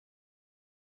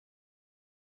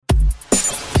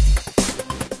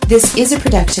This is a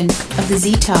production of the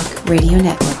Z-Talk Radio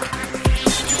Network.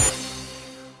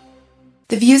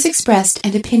 The views expressed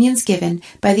and opinions given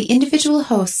by the individual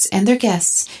hosts and their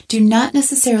guests do not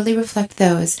necessarily reflect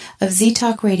those of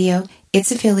Z-Talk Radio,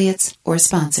 its affiliates, or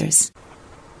sponsors.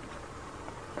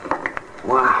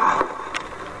 Wow.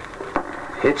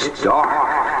 It's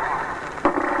dark.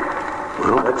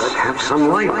 Well, let's have some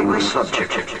light on the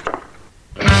subject.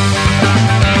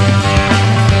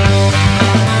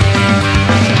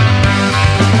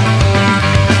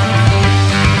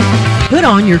 Put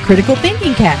on your critical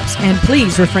thinking caps and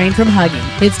please refrain from hugging.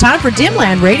 It's time for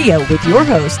Dimland Radio with your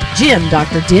host, Jim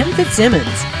Dr. Dim Fitzsimmons.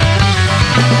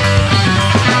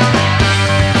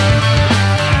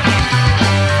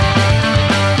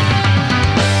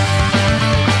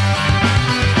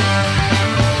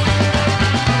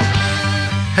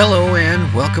 Hello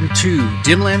and welcome to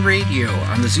Dimland Radio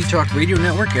on the Z-Talk Radio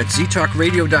Network at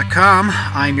ztalkradio.com.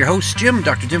 I'm your host, Jim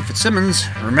Dr. Dim Fitzsimmons.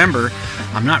 Remember,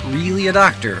 I'm not really a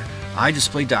doctor. I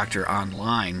just play doctor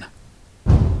online.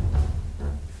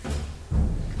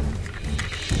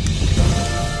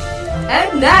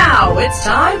 And now it's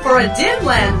time for a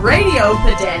Dimland Radio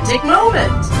pedantic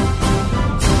moment.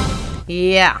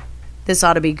 Yeah, this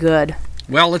ought to be good.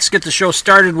 Well, let's get the show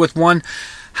started with one.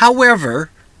 However,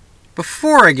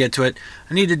 before I get to it,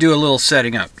 I need to do a little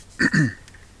setting up.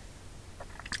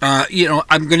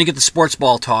 I'm going to get the sports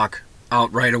ball talk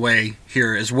out right away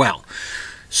here as well.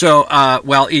 So,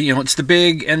 it's the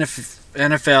big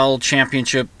NFL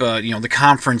championship, the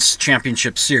conference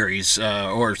championship series,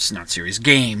 or it's not series,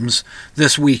 games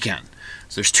this weekend.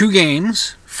 So there's 2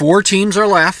 games, 4 teams are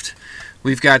left.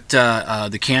 We've got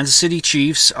the Kansas City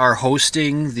Chiefs are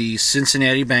hosting the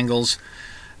Cincinnati Bengals,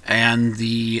 and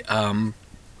the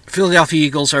Philadelphia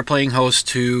Eagles are playing host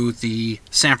to the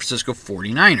San Francisco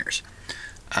 49ers.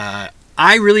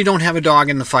 I really don't have a dog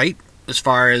in the fight as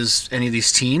far as any of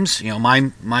these teams.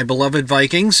 My beloved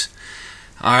Vikings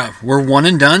were one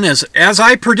and done as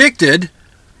I predicted.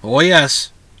 Oh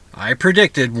yes, I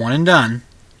predicted one and done.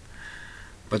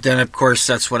 But then of course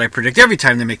that's what I predict every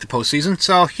time they make the postseason.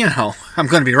 So I'm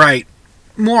going to be right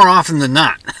more often than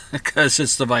not because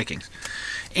it's the Vikings.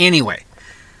 Anyway,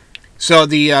 so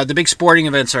the big sporting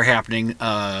events are happening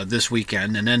this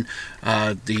weekend, and then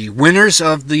the winners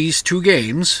of these 2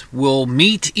 games will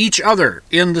meet each other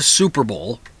in the Super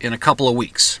Bowl in a couple of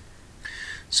weeks.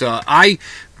 So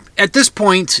at this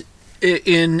point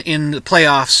in the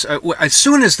playoffs, as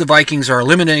soon as the Vikings are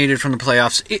eliminated from the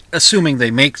playoffs, assuming they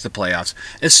make the playoffs,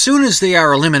 as soon as they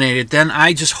are eliminated, then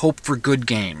I just hope for good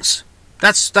games.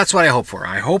 That's what I hope for.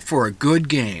 I hope for a good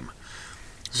game.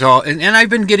 So, and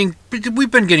we've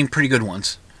been getting pretty good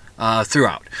ones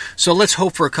throughout. So let's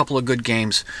hope for a couple of good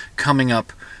games coming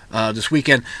up this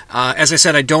weekend. As I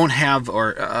said, I don't have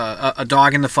a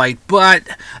dog in the fight, but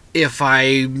if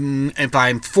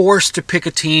I'm forced to pick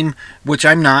a team, which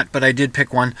I'm not, but I did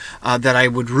pick one that I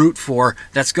would root for,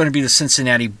 that's going to be the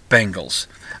Cincinnati Bengals.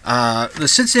 The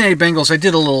Cincinnati Bengals, I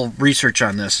did a little research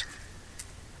on this.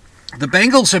 The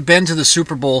Bengals have been to the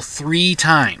Super Bowl 3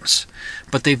 times,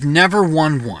 but they've never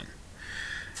won one.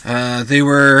 They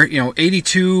were,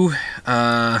 82,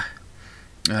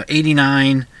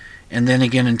 89, and then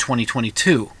again in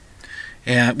 2022,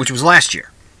 which was last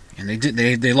year, and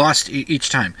they lost each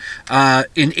time.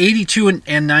 In 82 and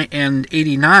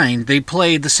 89, they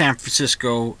played the San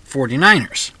Francisco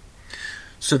 49ers.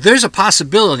 So there's a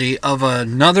possibility of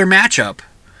another matchup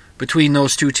between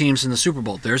those 2 teams in the Super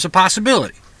Bowl. There's a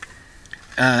possibility.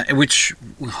 Which,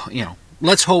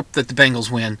 let's hope that the Bengals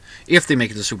win if they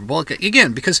make it to the Super Bowl.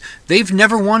 Again, because they've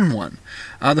never won one.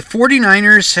 The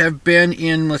 49ers have been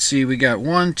in, let's see, we got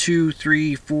 1, 2,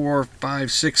 3, 4,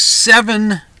 5, 6,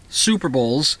 7 Super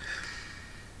Bowls.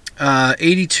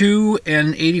 82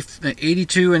 and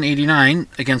 89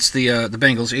 against the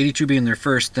Bengals, 82 being their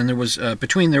first. Then there was,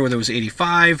 between there was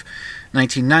 85,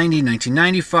 1990,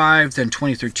 1995, then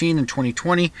 2013 and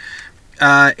 2020.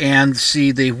 And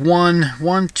see, they won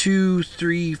 1, 2,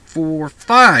 3, 4,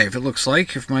 5, it looks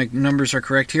like, if my numbers are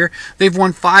correct here. They've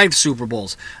won 5 Super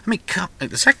Bowls. I mean, can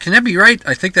that be right?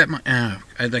 I think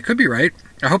that could be right.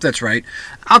 I hope that's right.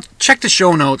 I'll check the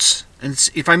show notes, and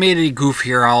if I made any goof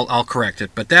here, I'll correct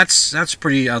it. But that's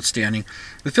pretty outstanding.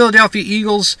 The Philadelphia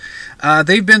Eagles,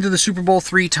 they've been to the Super Bowl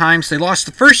 3 times. They lost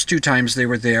the first 2 times they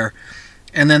were there,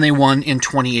 and then they won in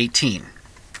 2018.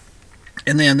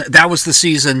 And then that was the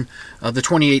season of the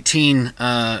 2018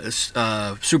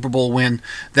 Super Bowl win.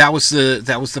 That was the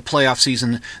playoff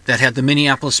season that had the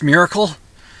Minneapolis Miracle,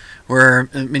 where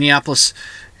Minneapolis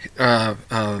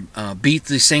beat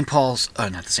the St. Paul's,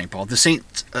 not the St. Paul, the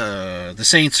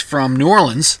Saints from New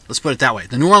Orleans. Let's put it that way.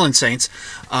 The New Orleans Saints.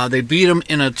 They beat them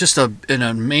in an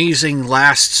amazing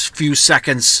last few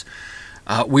seconds.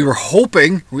 We were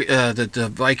hoping that the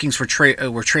Vikings were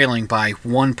trailing by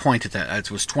 1 point at that.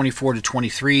 It was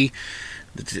 24-23.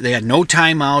 They had no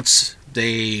timeouts.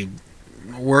 The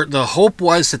hope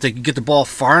was that they could get the ball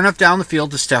far enough down the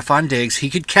field to Stefon Diggs. He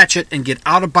could catch it and get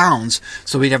out of bounds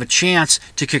so we'd have a chance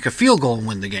to kick a field goal and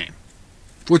win the game,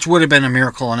 which would have been a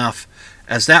miracle enough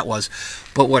as that was.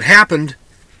 But what happened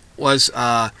was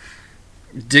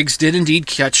Diggs did indeed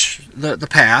catch the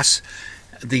pass.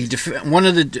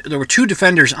 There were two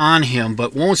defenders on him,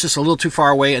 but one was just a little too far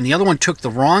away, and the other one took the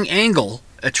wrong angle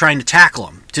at trying to tackle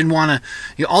him. Didn't want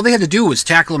to. All they had to do was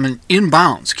tackle him in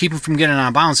bounds, keep him from getting out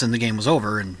of bounds, and the game was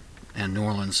over, and New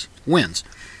Orleans wins.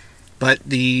 But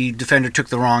the defender took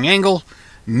the wrong angle,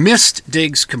 missed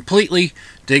Diggs completely.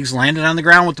 Diggs landed on the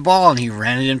ground with the ball, and he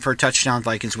ran it in for a touchdown.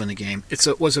 Vikings win the game.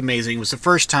 It was amazing. It was the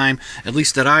first time, at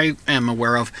least that I am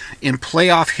aware of, in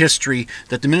playoff history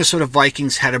that the Minnesota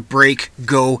Vikings had a break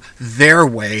go their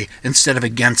way instead of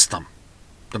against them.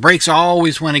 The breaks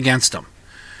always went against them.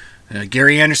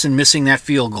 Gary Anderson missing that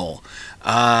field goal.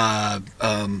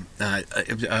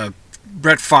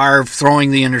 Brett Favre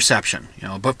throwing the interception.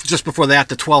 But just before that,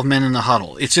 the 12 men in the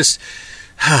huddle. It's just,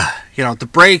 the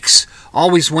breaks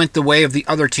always went the way of the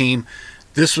other team.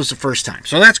 This was the first time,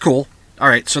 so that's cool. All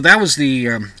right, so that was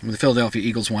the Philadelphia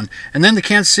Eagles one, and then the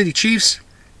Kansas City Chiefs.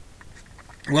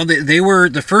 Well, they were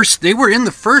in the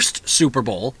first Super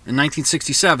Bowl in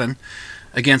 1967.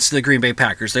 Against the Green Bay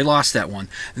Packers. They lost that one.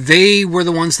 They were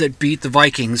the ones that beat the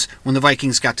Vikings when the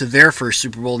Vikings got to their first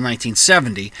Super Bowl in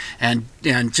 1970. And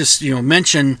just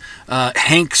mention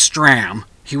Hank Stram.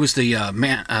 He was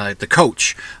the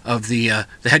coach of the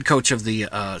head coach of the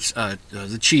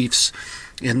Chiefs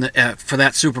for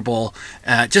that Super Bowl.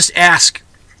 Just ask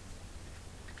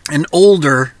an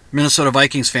older Minnesota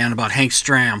Vikings fan about Hank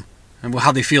Stram and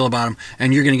how they feel about him,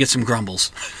 and you're going to get some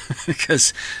grumbles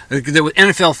because the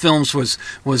NFL Films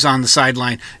was on the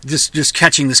sideline just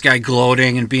catching this guy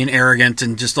gloating and being arrogant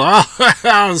and just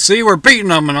see, we're beating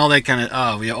them and all that kind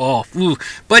of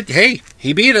but hey,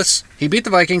 he beat us. He beat the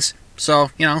Vikings,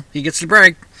 so he gets to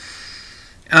brag.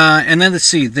 And then let's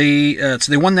see, so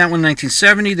they won that one in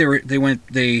 1970.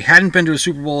 They hadn't been to a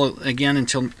Super Bowl again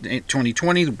until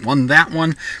 2020. Won that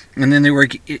one, and then they were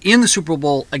in the Super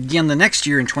Bowl again the next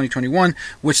year in 2021,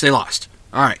 which they lost.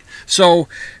 All right, so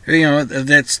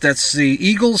that's the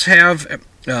Eagles have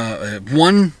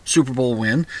one Super Bowl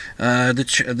win.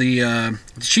 The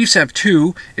Chiefs have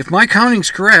two. If my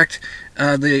counting's correct,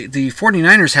 the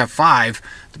 49ers have 5.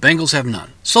 The Bengals have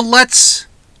none. So let's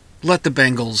let the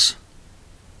Bengals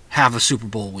have a Super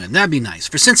Bowl win. That'd be nice.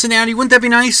 For Cincinnati, wouldn't that be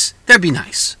nice? That'd be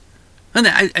nice. And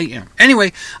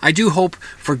anyway, I do hope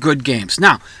for good games.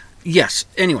 Now, yes,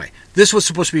 anyway, this was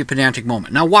supposed to be a pedantic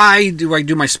moment. Now, why do I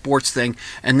do my sports thing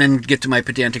and then get to my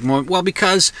pedantic moment? Well,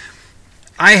 because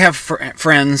I have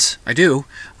friends, I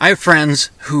have friends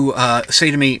who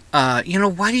say to me, why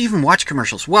do you even watch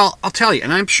commercials? Well, I'll tell you,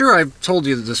 and I'm sure I've told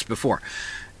you this before,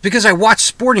 because I watch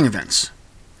sporting events.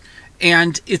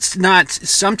 And it's not,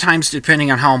 sometimes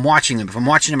depending on how I'm watching them. If I'm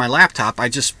watching on my laptop,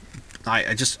 I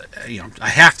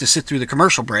have to sit through the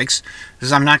commercial breaks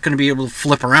because I'm not going to be able to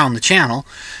flip around the channel.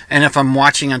 And if I'm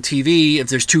watching on TV, if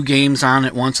there's 2 games on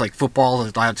at once, like football,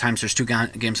 a lot of times there's 2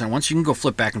 games on at once, you can go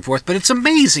flip back and forth. But it's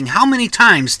amazing how many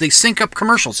times they sync up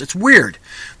commercials. It's weird.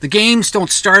 The games don't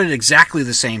start at exactly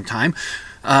the same time.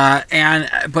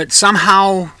 But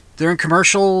somehow they're in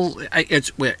commercial.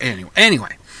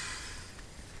 Anyway.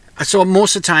 So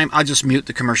most of the time, I'll just mute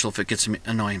the commercial if it gets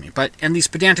annoying me. And these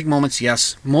pedantic moments,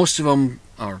 yes, most of them,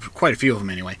 or quite a few of them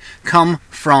anyway, come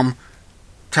from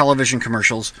television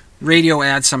commercials, radio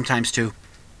ads sometimes too.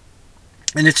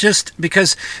 And it's just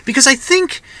because I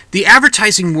think the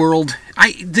advertising world,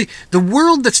 the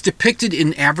world that's depicted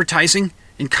in advertising,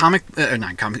 in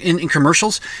in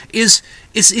commercials,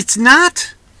 it's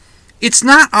not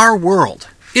our world.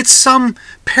 It's some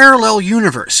parallel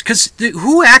universe. Because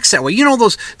who acts that way?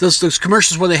 Those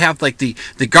commercials where they have like the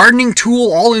gardening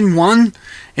tool all in one,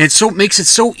 and it makes it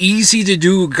so easy to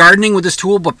do gardening with this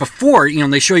tool. But before,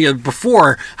 they show you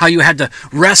before how you had to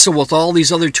wrestle with all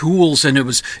these other tools, and it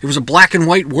was a black and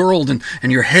white world, and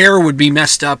your hair would be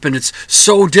messed up, and it's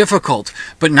so difficult.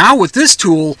 But now with this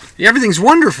tool, everything's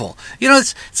wonderful.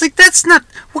 It's like, that's not,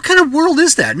 what kind of world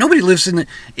is that? Nobody lives in it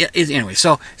anyway.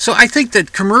 So I think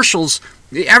that commercials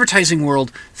the advertising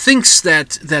world thinks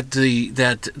that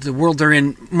the world they're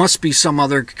in must be some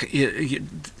other.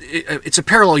 It's a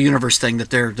parallel universe thing that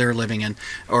they're living in,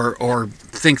 or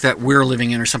think that we're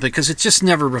living in, or something, because it just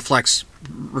never reflects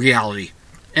reality.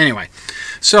 Anyway,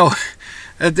 so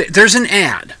there's an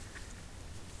ad,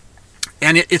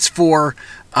 and it's for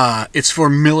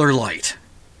Miller Lite,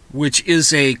 which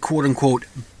is a quote unquote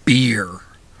beer.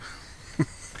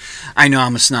 I know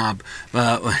I'm a snob,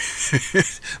 but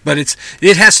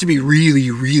it has to be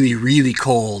really, really, really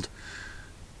cold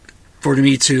for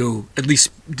me to at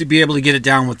least to be able to get it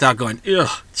down without going, ugh,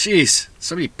 jeez,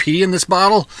 somebody pee in this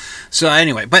bottle. So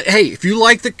anyway, but hey, if you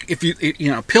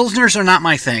Pilsners are not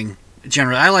my thing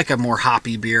generally. I like a more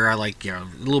hoppy beer. I like a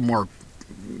little more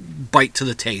bite to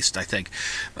the taste, I think.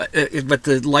 But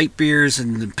the light beers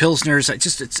and the Pilsners,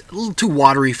 it's a little too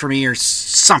watery for me or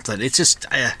something. It's just.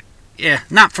 Yeah,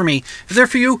 not for me. If they're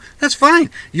for you, that's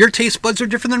fine. Your taste buds are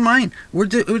different than mine.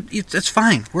 That's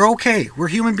fine. We're okay. We're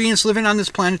human beings living on this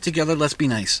planet together. Let's be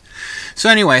nice. So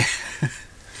anyway,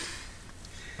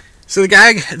 so the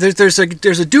guy, there's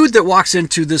a dude that walks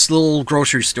into this little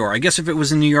grocery store. I guess if it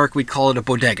was in New York, we'd call it a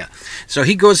bodega. So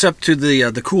he goes up to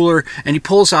the cooler and he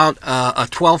pulls out a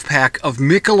 12-pack of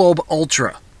Michelob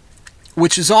Ultra,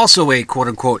 which is also a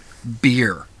quote-unquote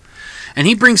beer. And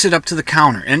he brings it up to the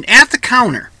counter. And at the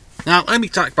counter, now, let me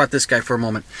talk about this guy for a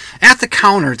moment. At the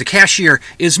counter, the cashier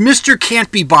is Mr.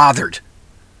 Can't Be Bothered.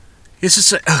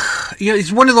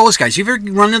 He's one of those guys. You ever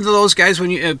run into those guys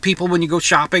when you go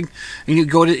shopping and you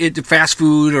go to fast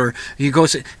food or you go,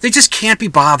 they just can't be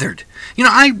bothered.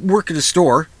 I work at a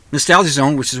store, Nostalgia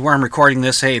Zone, which is where I'm recording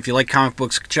this. Hey, if you like comic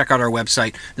books, check out our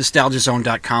website,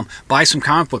 nostalgiazone.com. Buy some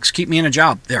comic books. Keep me in a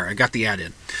job. There, I got the ad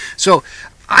in. So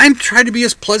I'm trying to be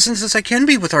as pleasant as I can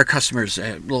be with our customers.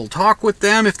 A little talk with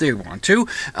them if they want to.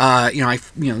 I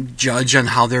judge on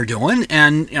how they're doing,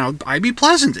 and I be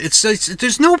pleasant. It's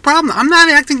there's no problem. I'm not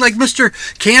acting like Mr.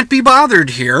 Can't Be Bothered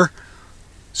here.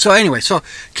 So anyway,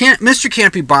 Mr.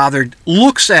 Can't Be Bothered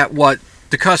looks at what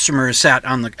the customer is sat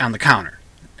on the counter,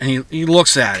 and he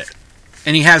looks at it,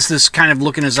 and he has this kind of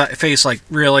look in his face like,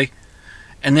 really,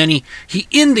 and then he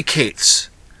indicates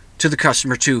to the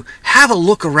customer to have a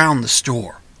look around the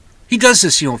store. He does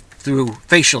this, through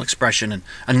facial expression and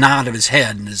a nod of his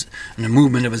head and a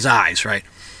movement of his eyes, right?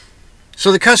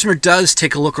 So the customer does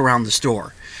take a look around the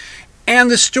store. And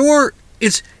the store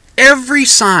is every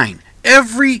sign,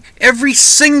 every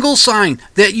single sign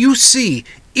that you see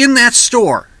in that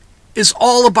store is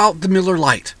all about the Miller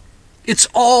Lite. It's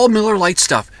all Miller Lite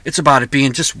stuff. It's about it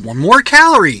being just one more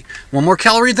calorie. One more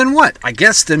calorie than what? I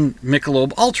guess than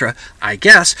Michelob Ultra, I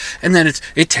guess. And then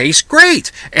it tastes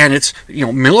great. And it's,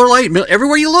 Miller Lite,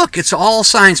 everywhere you look, it's all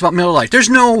signs about Miller Lite. There's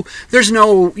no,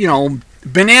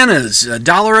 bananas,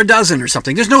 $1 a dozen or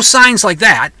something. There's no signs like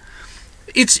that.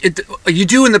 You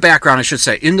do in the background, I should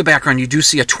say. In the background, you do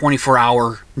see a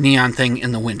 24-hour neon thing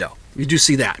in the window. You do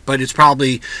see that, but it's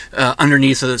probably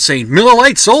underneath it saying Miller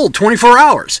Lite sold 24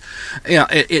 hours.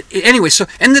 Anyway, so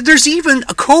and there's even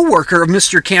a coworker of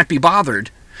Mr. Can't Be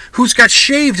Bothered who's got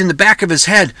shaved in the back of his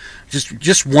head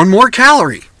just one more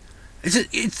calorie.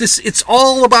 It's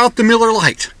all about the Miller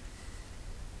Lite.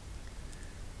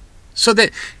 So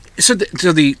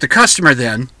the customer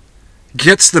then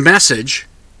gets the message,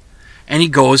 and he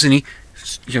goes and he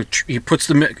puts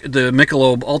the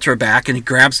Michelob Ultra back, and he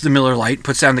grabs the Miller Lite,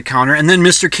 puts it on the counter, and then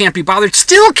Mr. Can't Be Bothered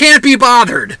still can't be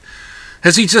bothered.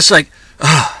 As he's just like,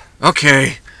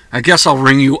 okay, I guess I'll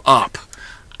ring you up.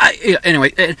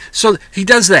 Anyway, so he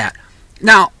does that.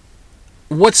 Now,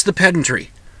 what's the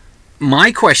pedantry?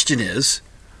 My question is,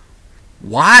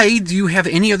 why do you have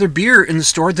any other beer in the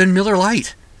store than Miller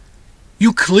Lite?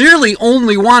 You clearly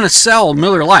only want to sell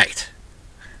Miller Lite.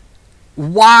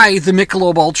 Why the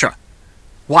Michelob Ultra?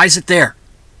 Why is it there?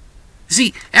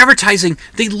 See, advertising,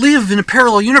 they live in a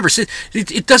parallel universe.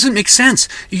 It doesn't make sense.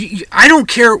 I don't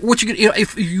care what you get.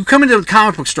 If you come into the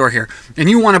comic book store here and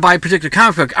you want to buy a particular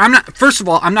comic book, first of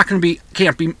all, I'm not going to be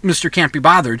Mr. Can't Be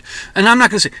Bothered. And I'm not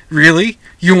going to say, really?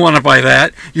 You want to buy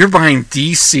that? You're buying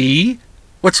DC?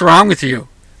 What's wrong with you?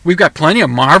 We've got plenty of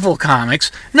Marvel comics.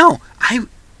 No,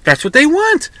 that's what they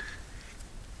want.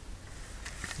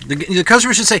 The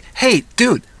customer should say, hey,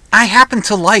 dude, I happen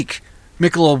to like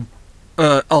Michelob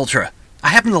Ultra. I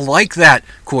happen to like that,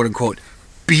 quote-unquote,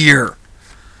 beer.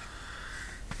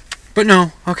 But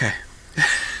no, okay.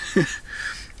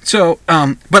 So,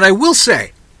 but I will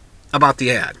say about the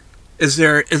ad,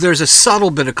 there's a subtle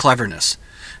bit of cleverness.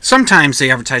 Sometimes the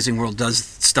advertising world does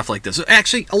stuff like this.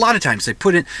 Actually, a lot of times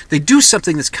they do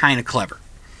something that's kind of clever.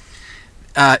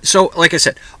 So, like I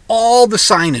said, all the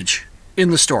signage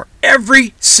in the store,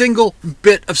 every single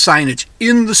bit of signage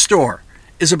in the store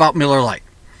is about Miller Lite.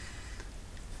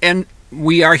 And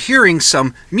we are hearing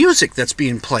some music that's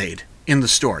being played in the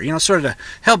store, sort of to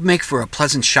help make for a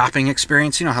pleasant shopping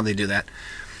experience. You know how they do that.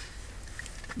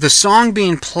 The song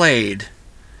being played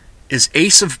is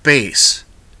Ace of Base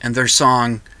and their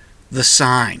song, The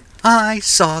Sign. I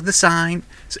saw the sign.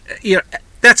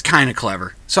 That's kind of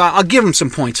clever. So I'll give them some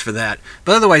points for that.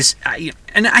 But otherwise, I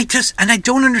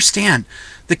don't understand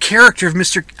the character of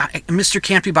Mr.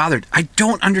 Can't Be Bothered. I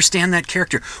don't understand that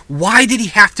character. Why did he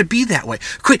have to be that way?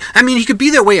 He could be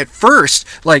that way at first.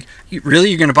 Like, really,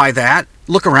 you're going to buy that?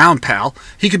 Look around, pal.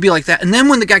 He could be like that. And then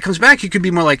when the guy comes back, he could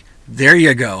be more like, there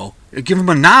you go. Give him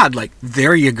a nod, like,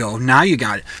 there you go. Now you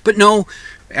got it. But no,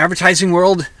 advertising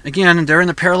world, again, they're in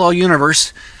the parallel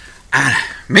universe.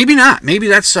 Maybe not. Maybe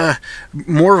that's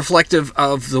more reflective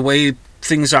of the way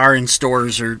things are in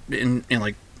stores or in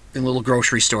little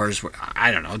grocery stores.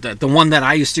 I don't know. The one that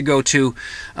I used to go to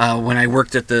when I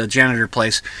worked at the janitor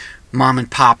place, mom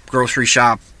and pop grocery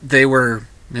shop, they were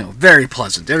very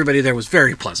pleasant. Everybody there was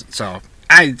very pleasant. So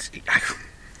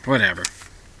whatever.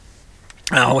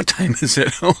 Oh, what time is it?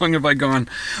 How long have I gone?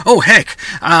 Oh, heck.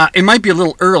 It might be a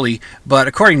little early, but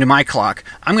according to my clock,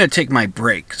 I'm going to take my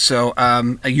break. So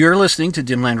you're listening to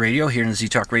Dimland Radio here in the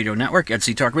Z-Talk Radio Network at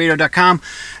ztalkradio.com.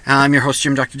 I'm your host,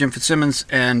 Dr. Jim Fitzsimmons,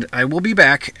 and I will be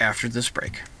back after this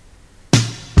break.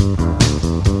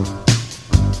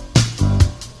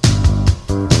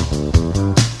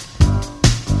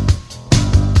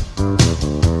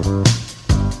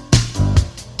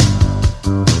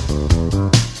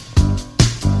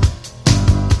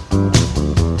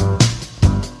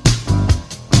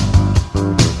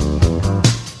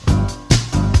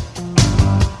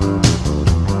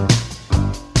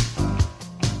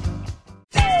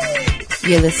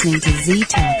 You're listening to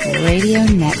Z-Talk Radio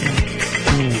Network.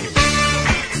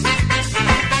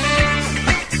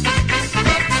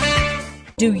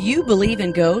 Do you believe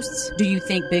in ghosts? Do you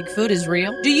think Bigfoot is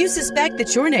real? Do you suspect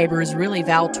that your neighbor is really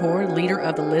Val Tor, leader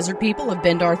of the lizard people of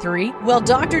Bendar 3? Well,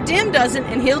 Dr. Dim doesn't,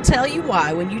 and he'll tell you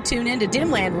why when you tune in to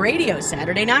Dimland Radio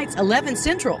Saturday nights, 11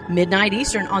 Central, midnight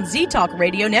Eastern on Z-Talk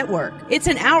Radio Network. It's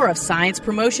an hour of science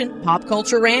promotion, pop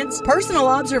culture rants, personal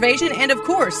observation, and of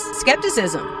course,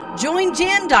 skepticism. Join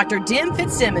Jim, Dr. Dim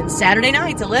Fitzsimmons, Saturday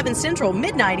nights, 11 Central,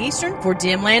 midnight Eastern for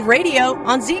Dimland Radio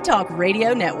on Z-Talk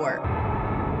Radio Network.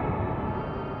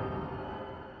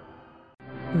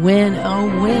 When, oh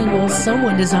when, will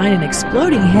someone design an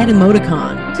exploding head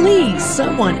emoticon? Please,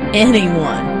 someone,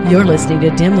 anyone. You're listening to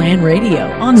Dimland Radio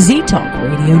on Z-Talk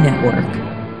Radio Network.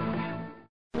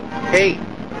 Hey,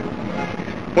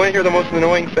 want to hear the most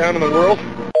annoying sound in the world?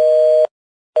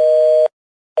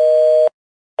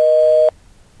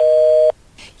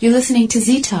 You're listening to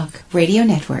Z-Talk Radio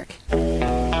Network.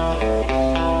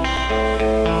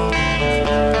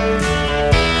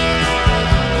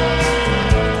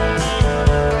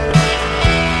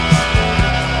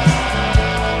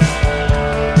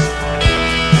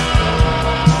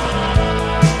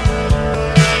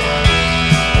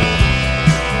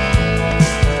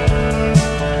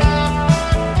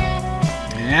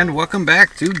 And welcome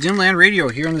back to Dimland Radio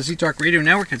here on the Z-Talk Radio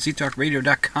Network at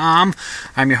ztalkradio.com.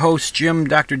 I'm your host, Jim,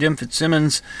 Dr. Dim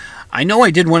Fitzsimmons. I know I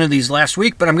did one of these last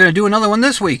week, but I'm going to do another one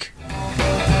this week.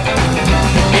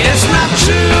 It's not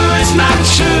true,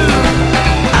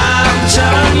 I'm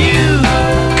telling you,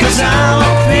 'cause I'm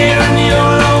up here and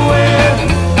you're nowhere.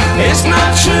 It's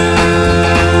not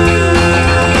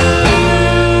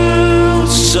true,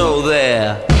 so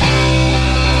there.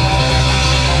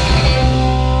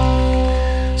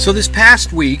 So this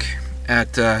past week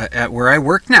at where I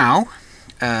work now,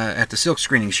 at the silk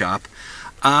screening shop,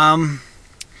 I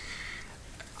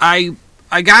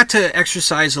got to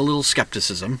exercise a little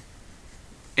skepticism,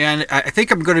 and I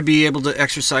think I'm going to be able to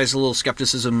exercise a little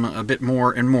skepticism a bit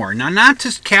more and more. Now, not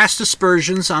to cast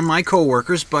aspersions on my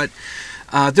coworkers, but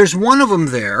there's one of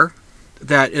them there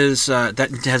that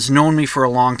has known me for a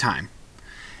long time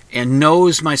and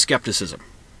knows my skepticism.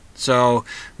 So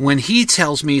when he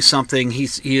tells me something, he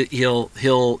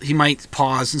might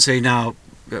pause and say, "Now,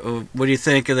 what do you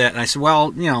think of that?" And I said,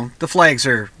 "Well, the flags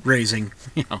are raising.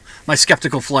 My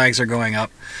skeptical flags are going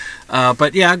up."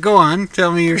 But yeah, go on,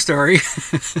 tell me your story.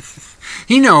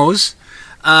 He knows,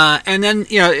 and then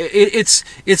it's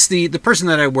the person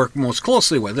that I work most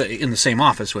closely with in the same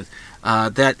office with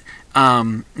that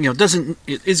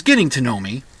is getting to know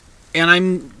me,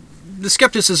 and the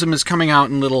skepticism is coming out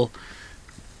in little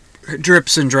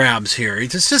drips and drabs here.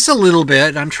 It's just a little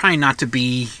bit. I'm trying not to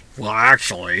be,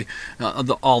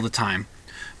 all the time.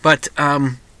 But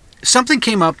something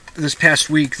came up this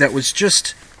past week that was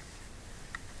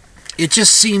it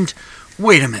just seemed,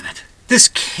 wait a minute, this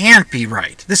can't be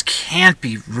right. This can't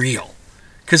be real.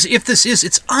 Because if this is,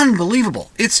 it's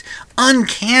unbelievable. It's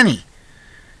uncanny.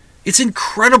 It's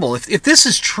incredible. If this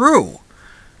is true,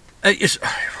 it's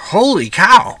holy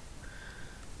cow.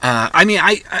 I mean,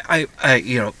 I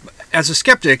you know, as a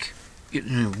skeptic,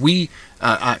 we,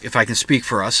 if I can speak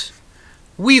for us,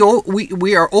 we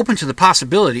are open to the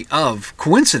possibility of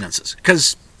coincidences.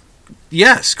 Because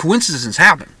yes, coincidences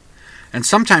happen, and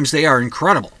sometimes they are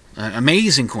incredible,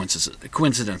 amazing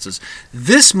coincidences.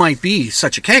 This might be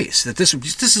such a case that this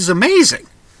is amazing.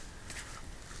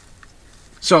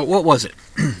 So what was it?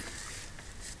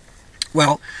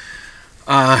 Well,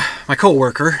 my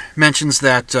coworker mentions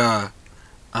that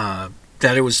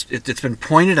it's been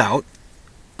pointed out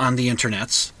on the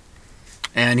internets,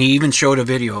 and he even showed a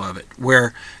video of it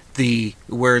where the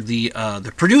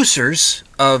producers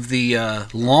of the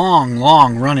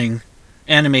long running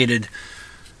animated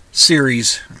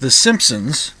series The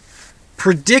Simpsons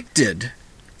predicted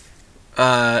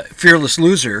Fearless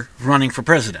Loser running for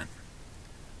president.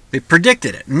 They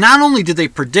predicted it. Not only did they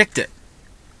predict it,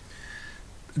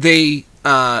 they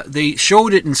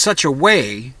showed it in such a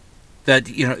way that,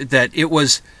 you know, that it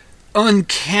was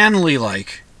uncannily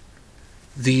like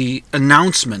the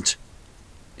announcement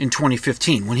in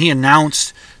 2015 when he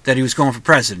announced that he was going for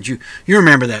president. You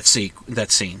remember that scene?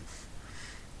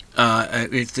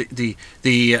 You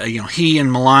know, he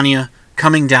and Melania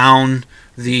coming down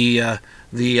the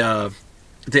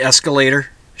escalator.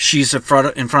 She's in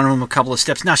front of him a couple of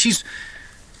steps. Now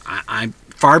I'm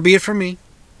far be it from me.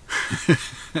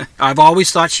 I've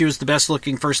always thought she was the best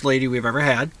looking first lady we've ever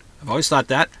had. I've always thought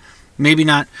that. Maybe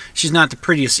not, she's not the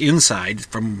prettiest inside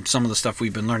from some of the stuff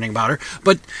we've been learning about her,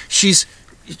 but she's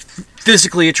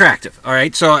physically attractive, all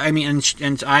right? So, I mean,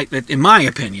 and I, in my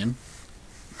opinion,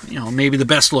 you know, maybe the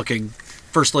best looking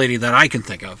first lady that I can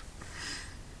think of.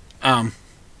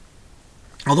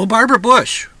 Although Barbara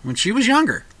Bush, when she was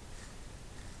younger.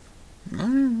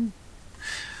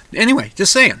 Anyway,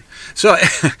 just saying. So,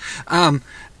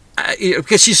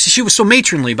 because she was so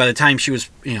matronly by the time she was,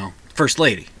 you know, first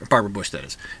lady, Barbara Bush, that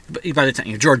is. By the time,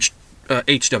 you know, George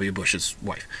H.W. Bush's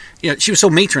wife. Yeah, she was so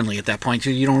matronly at that point,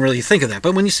 you don't really think of that.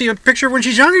 But when you see a picture of when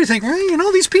she's younger, you think, well, you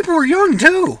know, these people were young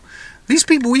too. These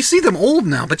people, we see them old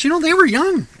now, but you know, they were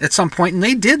young at some point, and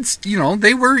they did, you know,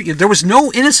 there was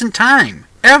no innocent time,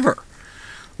 ever.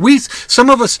 Some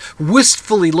of us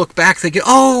wistfully look back thinking,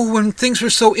 oh, when things were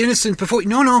so innocent before.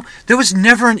 No, there was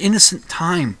never an innocent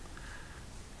time.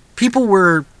 People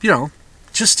were, you know,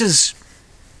 just as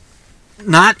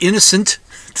not innocent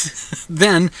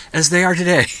then as they are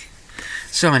today.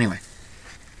 So anyway,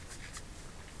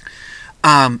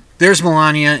 there's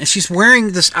Melania, and she's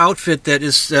wearing this outfit that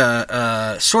is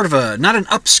sort of not an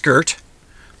upskirt,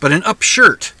 but an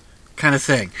upshirt kind of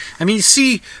thing. I mean, you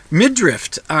see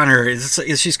midriff on her.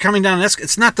 She's coming down.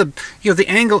 It's not the, you know, the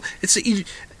angle.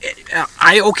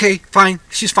 Okay, fine.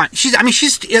 She's fine.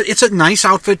 It's a nice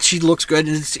outfit. She looks good,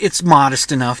 and it's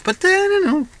modest enough. But then, you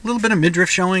know, a little bit of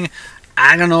midriff showing.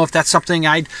 I don't know if that's something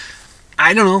I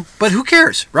don't know. But who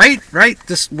cares, right?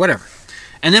 This whatever.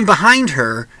 And then behind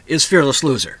her is Fearless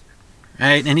Loser,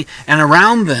 right? And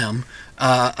around them,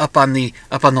 up on the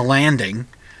landing,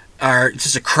 are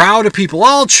just a crowd of people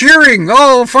all cheering.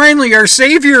 Oh, finally, our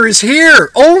savior is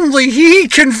here. Only he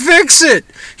can fix it.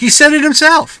 He said it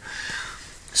himself.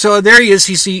 So there he is.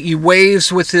 He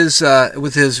waves with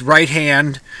his right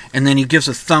hand, and then he gives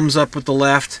a thumbs up with the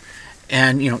left.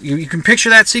 And, you know, you can picture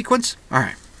that sequence? All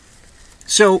right.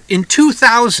 So in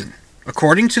 2000,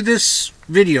 according to this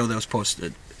video that was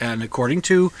posted, and according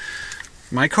to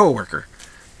my coworker,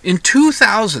 in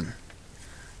 2000,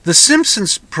 the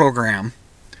Simpsons program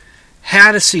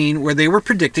had a scene where they were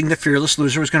predicting that Fearless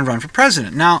Loser was going to run for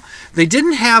president. Now, they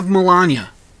didn't have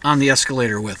Melania on the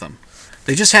escalator with him.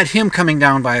 They just had him coming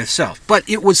down by himself. But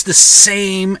it was the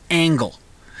same angle.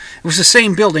 It was the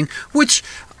same building, which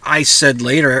I said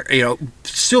later, you know,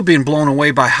 still being blown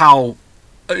away by how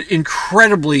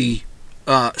incredibly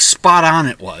spot on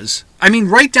it was. I mean,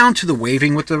 right down to the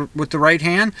waving with the right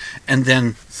hand, and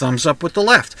then thumbs up with the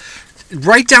left.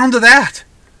 Right down to that.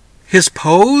 His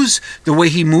pose, the way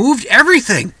he moved,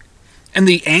 everything. And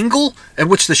the angle at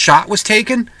which the shot was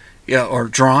taken, or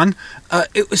drawn,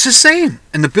 it was the same.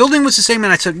 And the building was the same.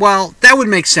 And I said, well, that would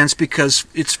make sense because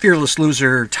it's Fearless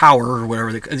Loser Tower or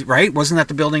whatever, right? Wasn't that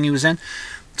the building he was in?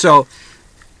 So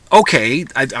okay,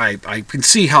 I can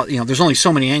see how, there's only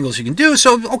so many angles you can do,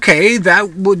 so okay,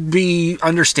 that would be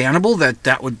understandable,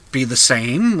 that would be the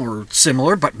same or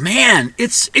similar, but man,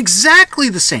 it's exactly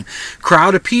the same.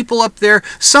 Crowd of people up there,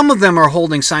 some of them are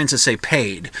holding signs that say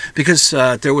paid, because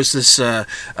there was this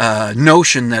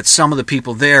notion that some of the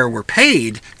people there were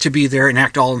paid to be there and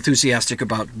act all enthusiastic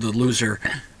about the loser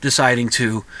deciding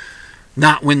to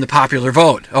not win the popular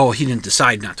vote. Oh, he didn't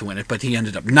decide not to win it, but he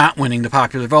ended up not winning the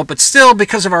popular vote. But still,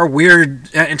 because of our weird,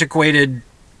 antiquated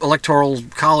electoral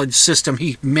college system,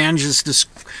 he manages to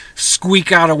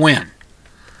squeak out a win.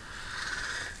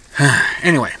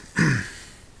 Anyway,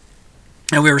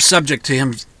 and we were subject to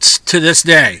him to this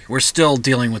day. We're still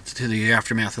dealing with the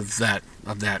aftermath of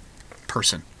that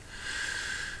person.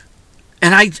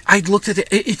 And I looked at it,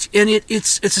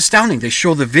 it's astounding. They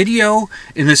show the video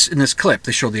in this clip.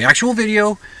 They show the actual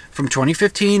video from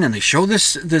 2015, and they show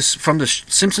this from the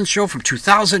Simpsons show from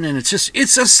 2000, and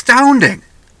it's astounding.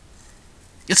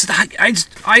 It's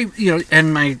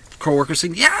and my coworkers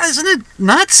saying, yeah, isn't it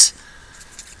nuts?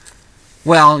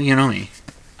 Well, you know me,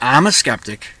 I'm a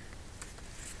skeptic,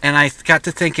 and I got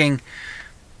to thinking,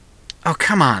 oh,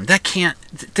 come on, that can't,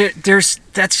 there's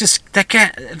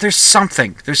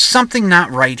something not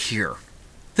right here.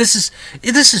 This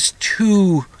is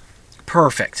too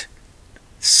perfect.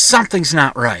 Something's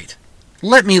not right.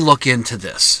 Let me look into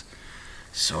this.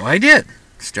 So I did.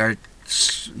 Started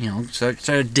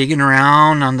digging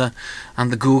around on the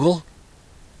Google,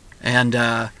 and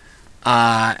I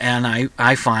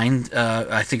find,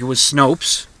 I think it was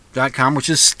Snopes.com, which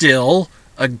is still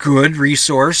a good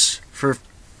resource for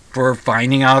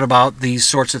finding out about these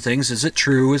sorts of things. Is it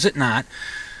true? Is it not?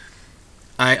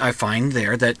 I find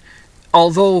there that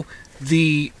although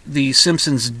the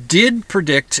Simpsons did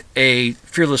predict a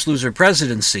Fearless Loser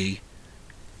presidency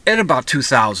at about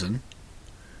 2000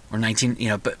 or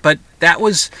 19, but that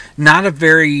was not a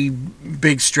very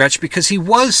big stretch, because he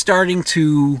was starting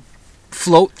to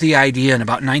float the idea. In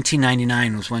about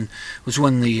 1999 was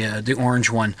when the Orange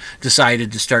One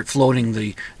decided to start floating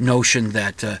the notion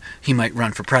that he might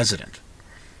run for president.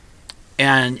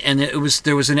 And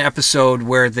there was an episode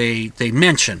where they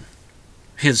mention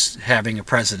his having a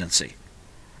presidency.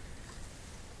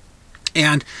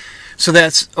 And so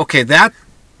that's okay, that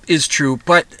is true,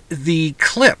 but the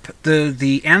clip,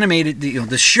 the animated,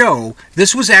 the show,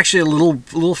 this was actually a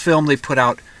little film they put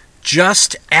out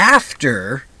just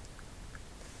after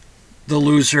the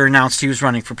loser announced he was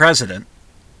running for president.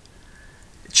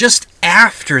 Just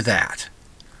after that.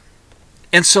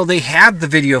 And so they had the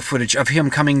video footage of him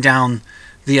coming down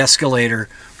the escalator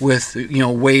with,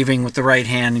 waving with the right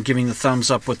hand and giving the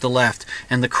thumbs up with the left,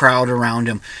 and the crowd around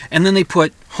him. And then they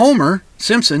put Homer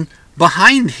Simpson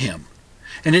behind him.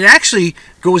 And it actually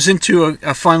goes into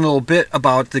a fun little bit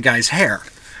about the guy's hair.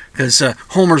 Because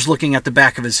Homer's looking at the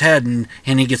back of his head,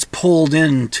 and he gets pulled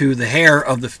into the hair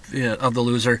of the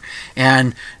loser,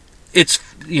 and it's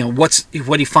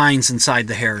what he finds inside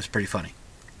the hair is pretty funny.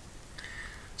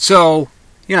 So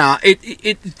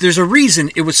there's a reason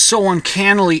it was so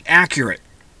uncannily accurate.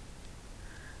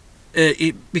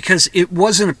 Because it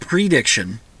wasn't a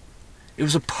prediction, it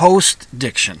was a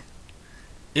post-diction.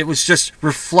 It was just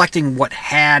reflecting what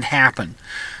had happened.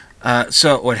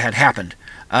 So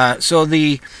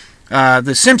the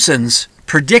Simpsons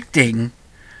predicting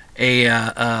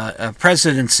a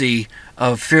presidency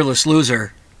of Fearless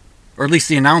Loser, or at least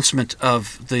the announcement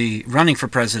of the running for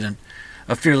president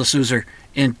of Fearless Loser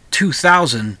in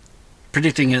 2000,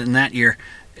 predicting it in that year,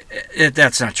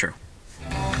 that's not true.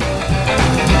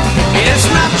 It's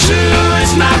not true,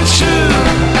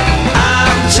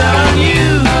 I'm telling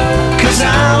you, 'cause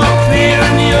I'm up here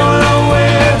and you're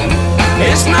nowhere.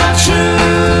 It's not true,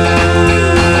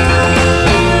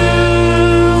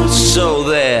 so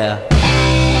there.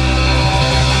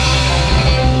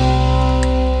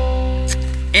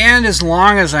 And as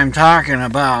long as I'm talking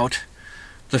about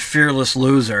the Fearless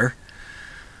Loser,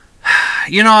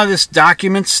 this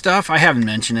document stuff, I haven't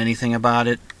mentioned anything about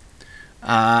it.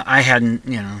 I hadn't,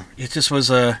 it just was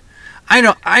I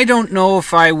don't know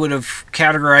if I would have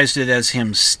categorized it as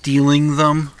him stealing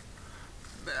them.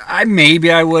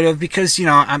 Maybe I would have, because,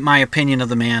 my opinion of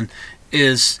the man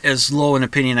is as low an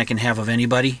opinion I can have of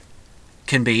anybody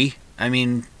can be. I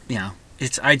mean, the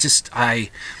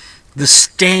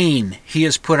stain he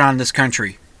has put on this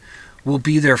country will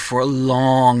be there for a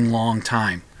long, long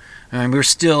time. I mean, we're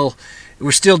still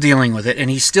dealing with it, and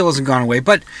he still hasn't gone away.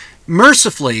 But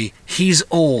mercifully, he's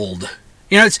old.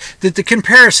 It's the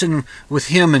comparison with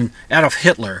him and Adolf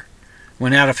Hitler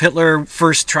when Adolf Hitler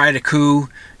first tried a coup,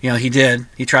 he did.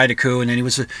 He tried a coup, and then he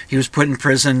was put in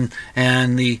prison,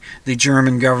 and the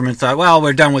German government thought, well,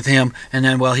 we're done with him. And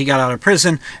then, well, he got out of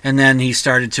prison, and then he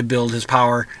started to build his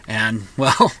power, and,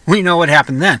 well, we know what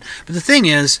happened then. But the thing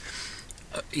is,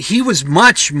 he was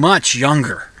much, much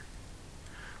younger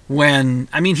when,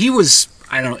 he was,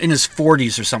 I don't know, in his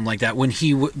 40s or something like that when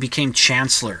he became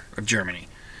Chancellor of Germany.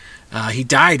 He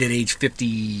died at age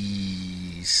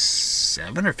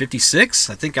 57 or 56.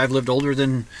 I think I've lived older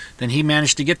than he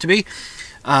managed to get to be.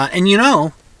 And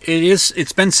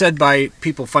it's been said by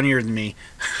people funnier than me.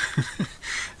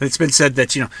 It's been said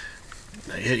that,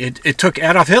 it took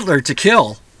Adolf Hitler to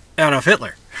kill Adolf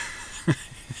Hitler.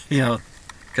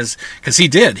 Because he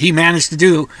did. He managed to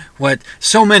do what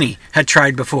so many had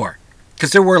tried before.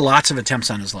 Because there were lots of attempts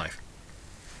on his life.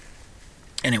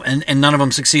 Anyway, and none of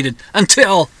them succeeded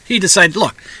until he decided,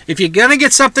 look, if you're going to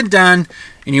get something done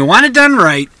and you want it done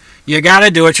right, you got to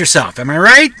do it yourself. Am I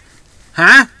right?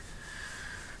 Huh?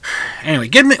 Anyway,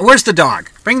 where's the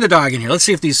dog? Bring the dog in here. Let's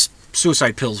see if these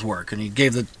suicide pills work. And he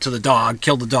gave to the dog,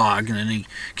 killed the dog, and then he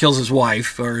kills his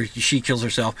wife, or she kills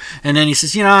herself. And then he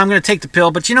says, I'm going to take the pill,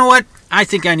 but you know what? I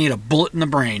think I need a bullet in the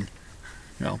brain.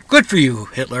 Good for you,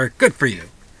 Hitler. Good for you.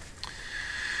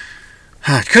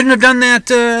 Couldn't have done that,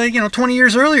 20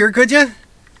 years earlier, could you?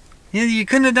 You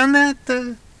couldn't have done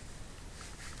that?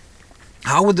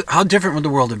 How different would the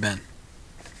world have been?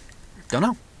 Don't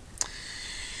know.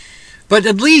 But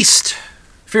at least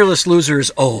Fearless Loser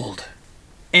is old.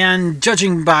 And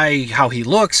judging by how he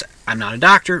looks, I'm not a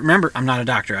doctor. Remember, I'm not a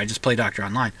doctor. I just play doctor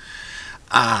online.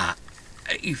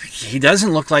 He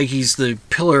doesn't look like he's the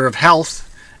pillar of health.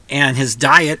 And his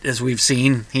diet, as we've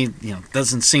seen, he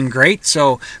doesn't seem great.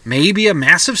 So maybe a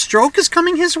massive stroke is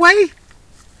coming his way?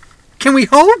 Can we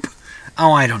hope?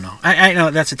 Oh, I don't know. I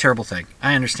know that's a terrible thing.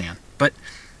 I understand. But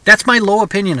that's my low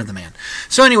opinion of the man.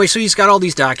 So anyway, he's got all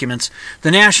these documents.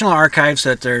 The National Archives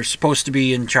that they're supposed to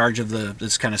be in charge of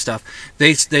this kind of stuff,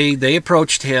 they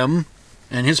approached him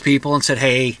and his people and said,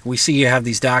 hey, we see you have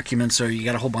these documents, or you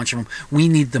got a whole bunch of them. We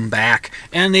need them back.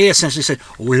 And they essentially said,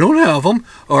 we don't have them,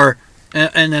 or...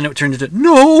 And then it turned into,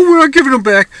 no, we're not giving them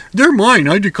back. They're mine.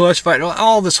 I declassified.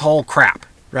 All this whole crap,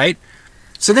 right?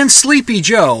 So then Sleepy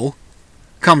Joe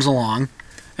comes along,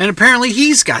 and apparently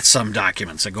he's got some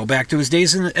documents that go back to his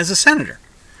days as a senator.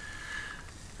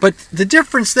 But the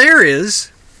difference there is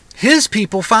his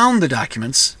people found the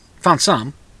documents, found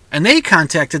some, and they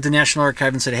contacted the National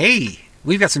Archive and said, hey,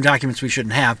 we've got some documents we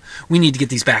shouldn't have. We need to get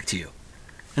these back to you.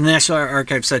 And the National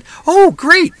Archive said, oh,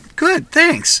 great, good,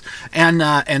 thanks. And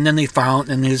then they found,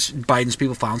 and Biden's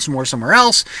people found some more somewhere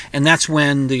else. And that's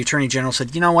when the Attorney General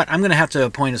said, you know what, I'm going to have to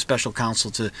appoint a special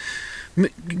counsel to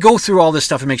go through all this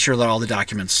stuff and make sure that all the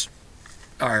documents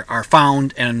are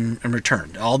found and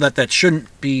returned. All that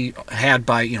shouldn't be had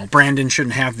by, Brandon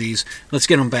shouldn't have these. Let's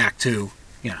get them back to,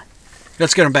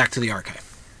 let's get them back to the archive.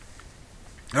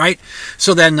 All right.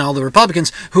 So then all the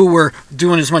Republicans who were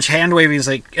doing as much hand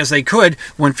waving as they could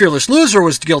when Fearless Loser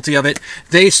was guilty of it,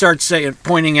 they start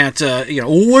pointing at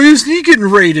why isn't he getting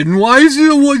raided and what's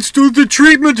the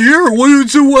treatment here?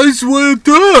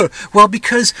 Well,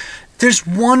 because there's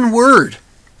one word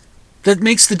that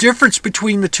makes the difference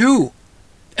between the two,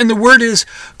 and the word is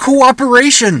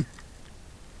cooperation.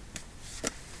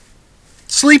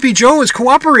 Sleepy Joe is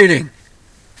cooperating.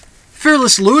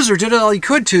 Fearless Loser did all he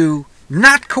could to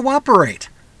not cooperate.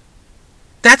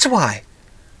 That's why.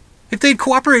 If they'd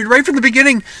cooperated right from the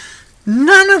beginning,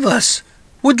 none of us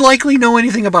would likely know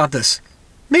anything about this.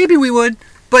 Maybe we would,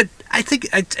 but I think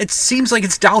it seems like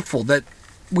it's doubtful that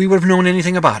we would have known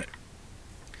anything about it.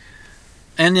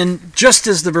 And then just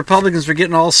as the Republicans were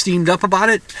getting all steamed up about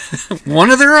it, one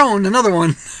of their own, another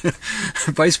one,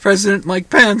 Vice President Mike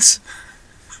Pence,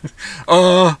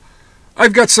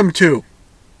 I've got some too.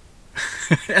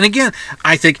 And again,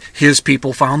 I think his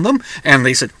people found them, and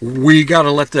they said, we got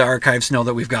to let the archives know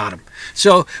that we've got them.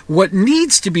 So what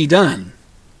needs to be done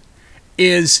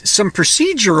is some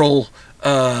procedural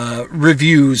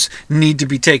reviews need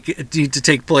to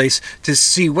take place to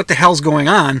see what the hell's going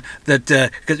on.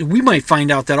 Because we might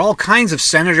find out that all kinds of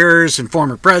senators and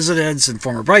former presidents and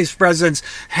former vice presidents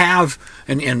have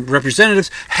and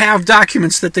representatives have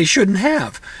documents that they shouldn't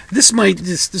have. This might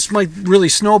really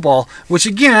snowball, which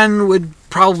again would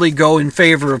probably go in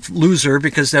favor of Loser,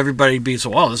 because everybody would be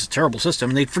so, oh, this is a terrible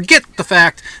system, and they'd forget the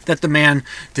fact that the man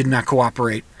did not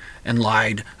cooperate and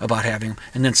lied about having them,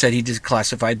 and then said he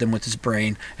declassified them with his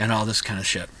brain and all this kind of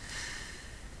shit.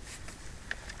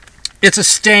 It's a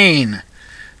stain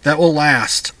that will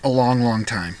last a long, long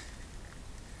time.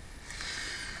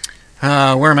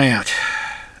 Where am I at?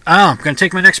 I'm going to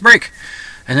take my next break.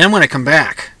 And then when I come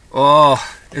back, Oh,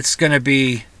 it's going to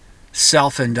be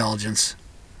self-indulgence.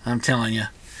 I'm telling you.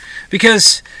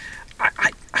 Because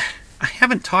I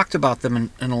haven't talked about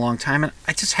them in a long time, and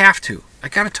I just have to. I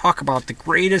got to talk about the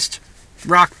greatest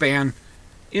rock band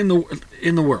in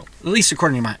the world, at least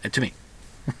according to me.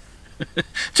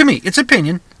 To me, it's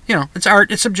opinion. You know, it's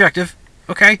art. It's subjective.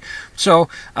 Okay? So,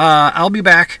 I'll be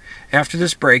back after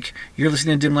this break. You're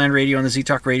listening to Dimland Radio on the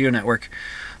Z-Talk Radio Network.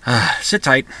 Sit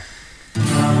tight.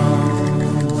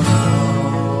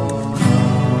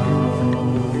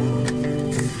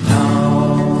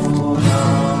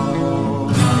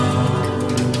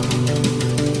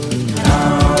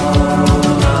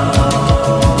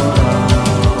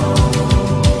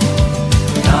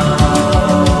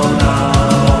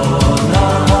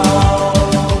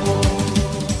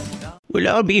 Well,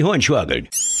 I'll be hornswoggled.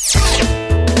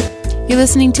 You're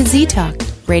listening to Z-Talk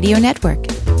Radio Network.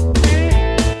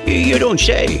 You don't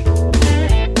say.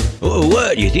 Oh,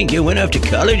 what? You think you went off to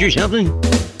college or something?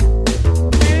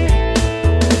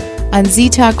 On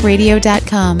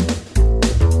ZTalkRadio.com.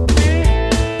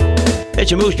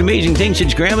 That's the most amazing thing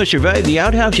since Grandma survived the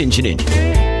outhouse incident.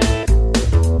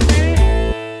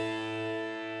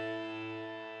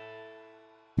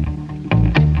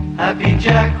 Happy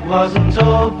Jack wasn't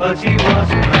old, but he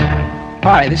was a man.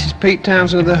 Hi, this is Pete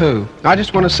Townsend of The Who. I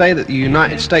just want to say that the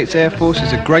United States Air Force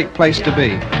is a great place to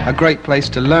be, a great place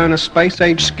to learn a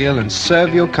space-age skill and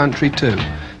serve your country too.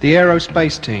 The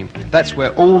Aerospace Team, that's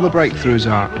where all the breakthroughs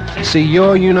are. See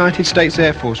your United States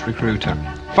Air Force recruiter.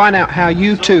 Find out how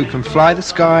you too can fly the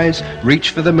skies,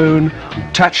 reach for the moon,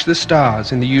 and touch the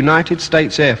stars in the United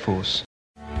States Air Force.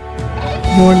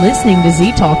 You're listening to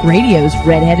Z-Talk Radio's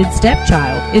Redheaded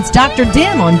Stepchild. It's Dr.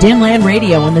 Dim on Dimland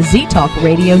Radio on the Z-Talk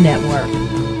Radio Network.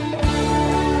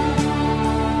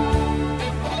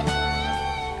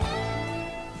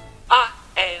 I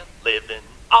am living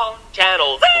on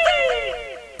Channel Z.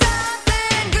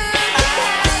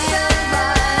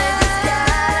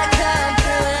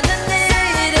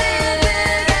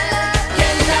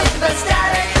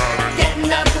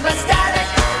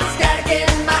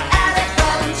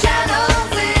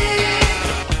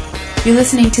 You're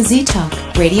listening to Z-Talk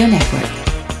Radio Network.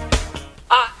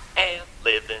 I am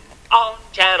living on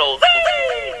Channel Z.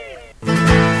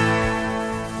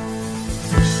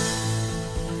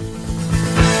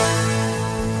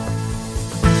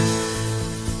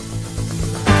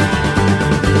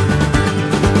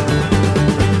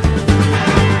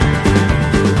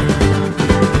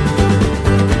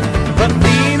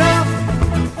 Athena,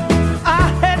 I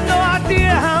had no idea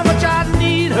how much I'd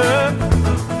need her.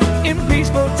 In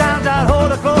peaceful times I'd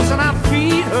hold her close and I'd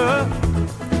feed her.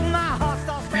 My heart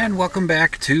starts. And welcome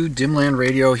back to Dimland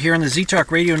Radio here on the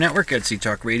Z-Talk Radio Network at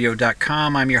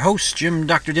ZTalkRadio.com. I'm your host,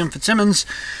 Dr. Dim Fitzsimmons.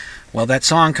 Well, that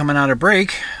song coming out of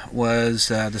break was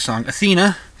the song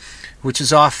Athena, which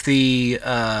is off the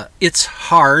It's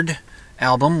Hard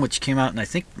album, which came out in, I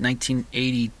think,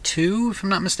 1982, if I'm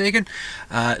not mistaken.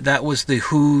 That was The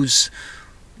Who's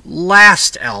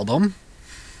last album,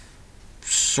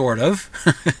 sort of.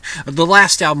 The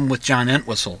last album with John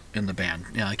Entwistle in the band.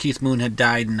 Keith Moon had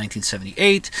died in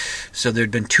 1978, so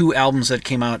there'd been 2 albums that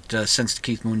came out since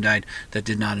Keith Moon died that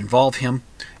did not involve him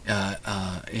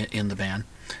in the band.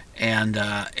 And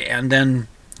then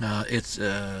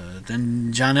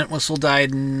then John Entwistle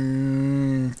died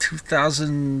in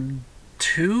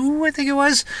 2002, I think it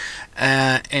was,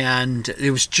 and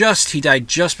it was he died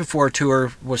just before a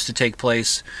tour was to take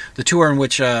place, the tour in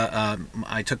which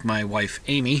I took my wife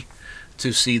Amy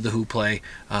to see The Who play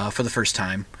for the first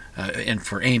time, and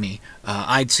for Amy,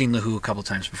 I'd seen The Who a couple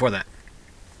times before that.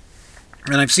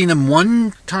 And I've seen them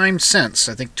one time since,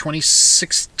 I think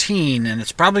 2016, and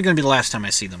it's probably going to be the last time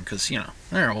I see them, because,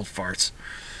 they're old farts.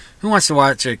 Who wants to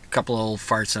watch a couple of old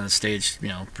farts on a stage,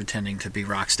 pretending to be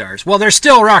rock stars? Well, they're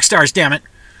still rock stars, damn it.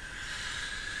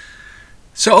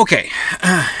 So, okay.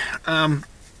 And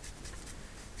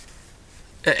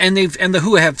The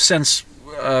Who have since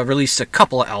released a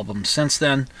couple of albums since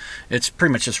then. It's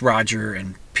pretty much just Roger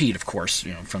and Pete, of course,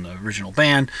 from the original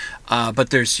band. But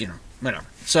there's, whatever.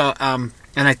 So, and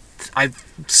I've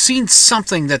seen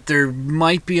something that there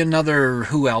might be another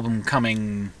Who album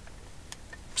coming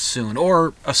soon,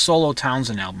 or a solo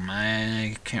Townsend album.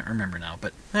 I can't remember now,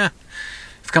 but if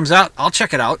it comes out, I'll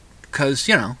check it out, because,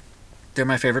 they're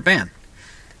my favorite band.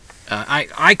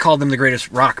 I call them the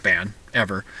greatest rock band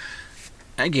ever.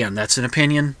 Again, that's an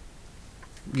opinion.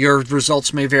 Your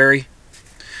results may vary.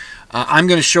 I'm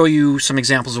going to show you some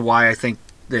examples of why I think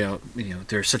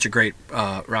they're such a great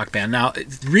rock band. Now,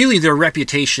 really, their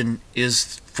reputation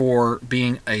is for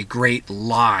being a great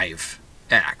live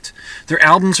act. Their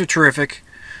albums are terrific.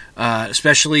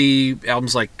 especially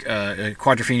albums like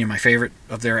Quadrophenia, my favorite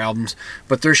of their albums.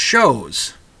 But their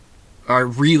shows are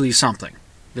really something.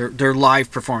 Their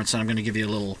live performance, and I'm going to give you a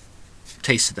little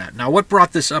taste of that. Now, what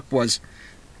brought this up was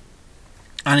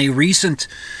on a recent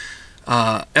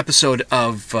episode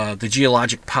of the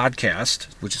Geologic podcast,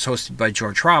 which is hosted by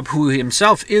George Robb, who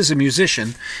himself is a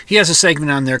musician. He has a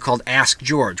segment on there called Ask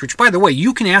George, which, by the way,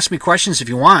 you can ask me questions if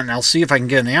you want, and I'll see if I can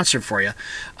get an answer for you.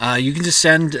 You can just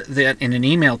send that in an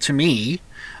email to me,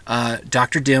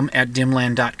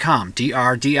 drdim@dimland.com,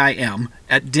 DRDIM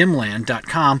at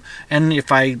dimland.com, and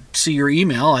if I see your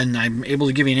email and I'm able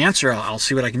to give you an answer, I'll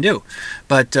see what I can do.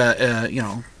 But,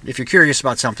 if you're curious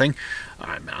about something,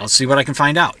 I'll see what I can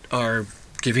find out, or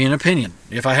give you an opinion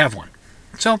if I have one.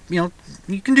 So, you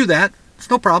can do that. It's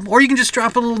no problem. Or you can just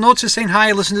drop a little note just saying,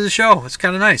 hi, listen to the show. It's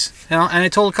kind of nice. And I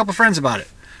told a couple friends about it.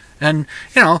 And,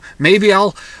 maybe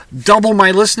I'll double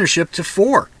my listenership to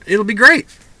 4. It'll be great.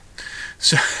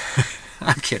 So,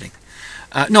 I'm kidding.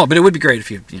 No, but it would be great if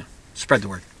you spread the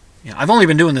word. I've only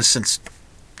been doing this since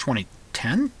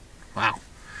 2010. Wow.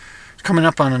 It's coming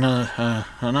up on another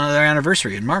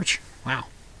anniversary in March. Wow.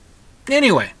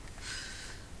 Anyway,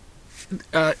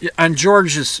 on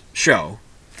George's show,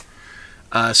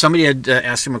 somebody had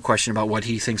asked him a question about what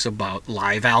he thinks about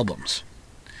live albums.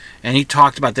 And he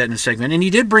talked about that in a segment. And he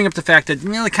did bring up the fact that,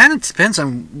 it kind of depends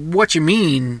on what you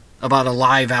mean about a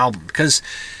live album. Because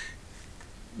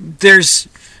there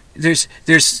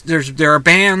are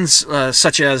bands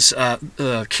such as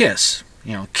Kiss.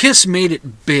 Kiss made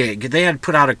it big. They had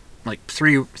put out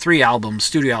three albums,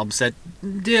 studio albums that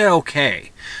did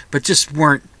okay, but just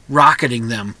weren't rocketing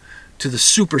them to the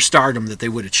superstardom that they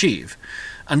would achieve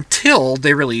until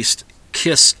they released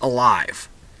Kiss Alive.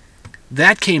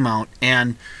 That came out,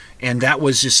 and that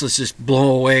was just, let's just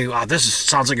blow away. Wow,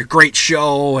 sounds like a great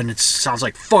show, and it sounds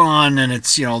like fun, and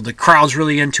it's, the crowd's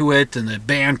really into it, and the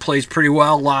band plays pretty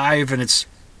well live, and it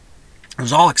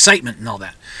was all excitement and all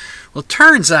that. Well, it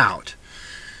turns out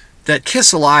that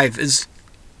Kiss Alive is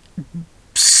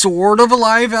sort of a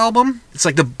live album. It's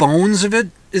like the bones of it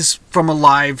is from a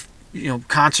live,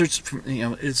 concerts.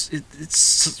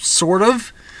 It's sort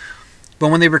of. But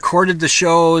when they recorded the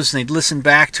shows and they'd listen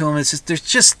back to them,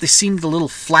 they seemed a little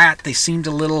flat. They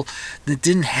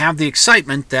didn't have the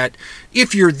excitement that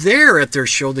if you're there at their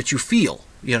show that you feel.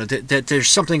 That there's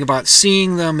something about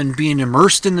seeing them and being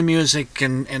immersed in the music,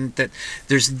 and that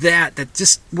there's that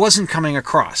just wasn't coming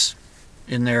across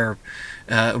in their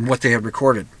what they had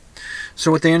recorded.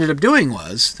 So what they ended up doing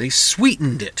was they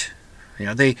sweetened it.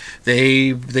 They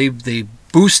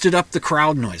boosted up the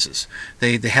crowd noises.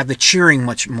 They had the cheering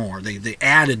much more. They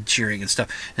added cheering and stuff,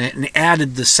 and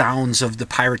added the sounds of the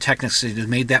pyrotechnics. They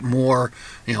made that more,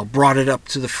 brought it up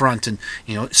to the front, and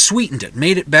sweetened it,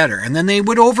 made it better. And then they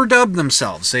would overdub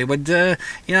themselves. They would,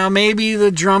 maybe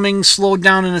the drumming slowed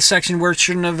down in a section where it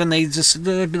shouldn't have, and they just,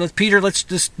 Peter, let's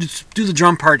just do the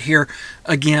drum part here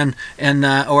again, and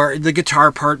or the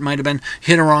guitar part might have been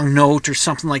hit a wrong note or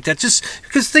something like that. Just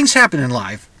because things happen in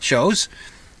live shows.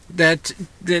 That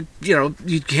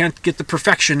you can't get the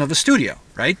perfection of a studio,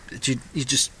 right? You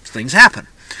just, things happen.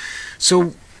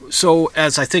 So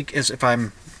as I think, as if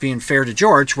I'm being fair to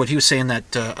George, what he was saying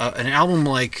that an album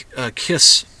like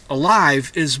Kiss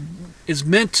Alive is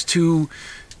meant to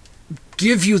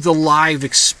give you the live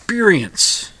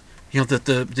experience,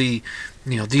 the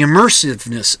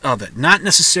immersiveness of it, not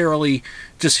necessarily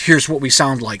just here's what we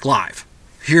sound like live.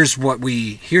 Here's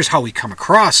how we come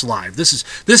across live. This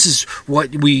is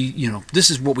what we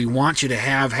want you to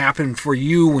have happen for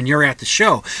you when you're at the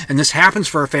show. And this happens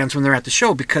for our fans when they're at the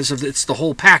show because it's the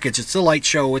whole package. It's the light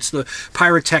show, it's the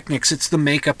pyrotechnics, it's the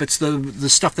makeup, it's the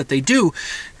stuff that they do.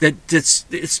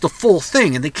 It's the full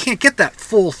thing, and they can't get that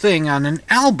full thing on an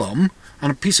album, on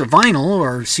a piece of vinyl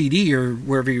or CD or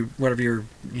whatever you're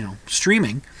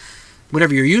streaming,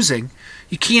 whatever you're using.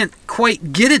 You can't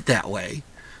quite get it that way.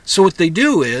 So what they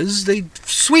do is they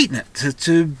sweeten it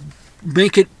to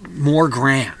make it more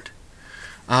grand.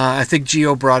 I think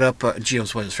Gio brought up,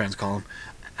 Gio's what his friends call him,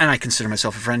 and I consider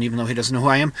myself a friend even though he doesn't know who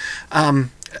I am.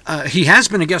 He has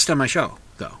been a guest on my show,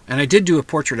 though, and I did do a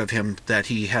portrait of him that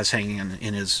he has hanging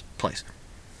in his place.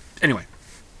 Anyway,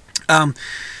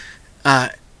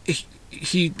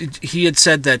 he had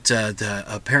said that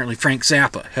apparently Frank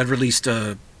Zappa had released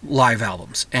live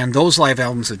albums, and those live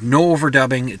albums have no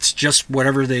overdubbing. It's just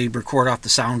whatever they record off the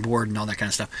soundboard and all that kind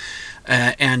of stuff.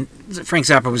 And Frank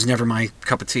Zappa was never my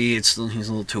cup of tea. He's a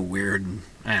little too weird, and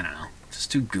I don't know,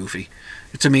 just too goofy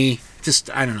to me. Just,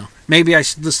 I don't know. Maybe I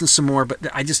should listen to some more, but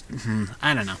I just,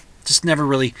 I don't know. Just never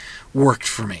really worked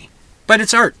for me. But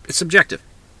it's art. It's subjective.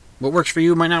 What works for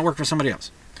you might not work for somebody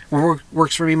else. What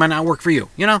works for me might not work for you,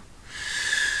 you know?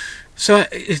 So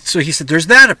he said, there's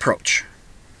that approach.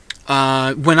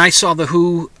 When I saw The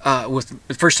Who with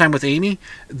the first time with Amy,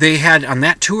 they had, on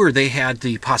that tour, they had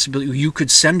the possibility you could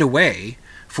send away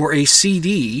for a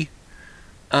CD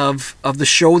of the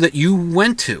show that you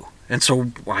went to. And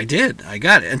so I did. I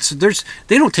got it. And so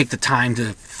they don't take the time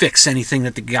to fix anything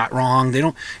that they got wrong. They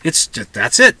don't. It's just,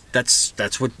 that's it. That's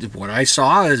what I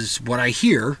saw is what I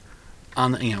hear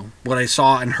on, you know, what I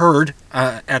saw and heard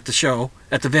at the show,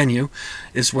 at the venue,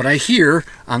 is what I hear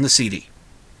on the CD.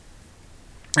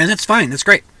 And that's fine. That's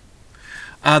great.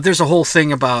 There's a whole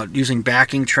thing about using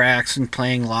backing tracks and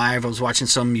playing live. I was watching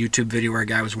some YouTube video where a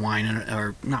guy was whining,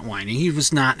 or not whining. He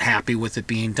was not happy with it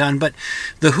being done. But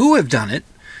The Who have done it.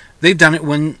 They've done it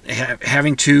when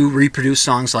having to reproduce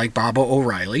songs like Baba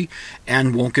O'Reilly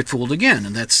and Won't Get Fooled Again.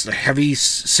 And that's a heavy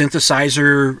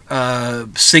synthesizer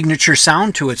signature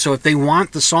sound to it. So if they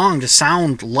want the song to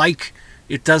sound like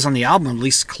it does on the album, at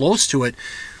least close to it,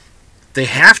 they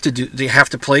have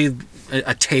to play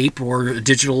a tape or a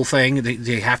digital thing.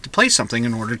 They have to play something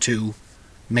in order to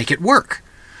make it work.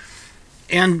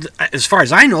 And as far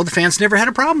as I know, the fans never had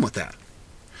a problem with that.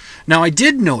 Now, I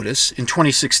did notice in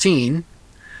 2016...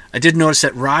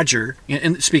 that Roger,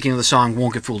 and speaking of the song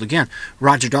Won't Get Fooled Again,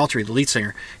 Roger Daltrey, the lead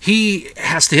singer, he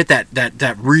has to hit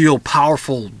that real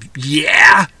powerful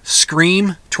yeah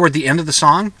scream toward the end of the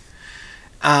song.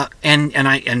 And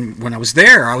when I was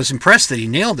there, I was impressed that he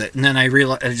nailed it. And then I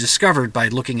discovered by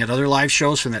looking at other live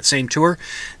shows from that same tour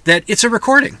that it's a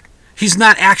recording. He's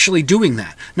not actually doing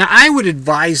that. Now, I would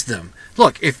advise them,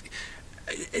 look, if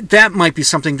that might be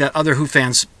something that other Who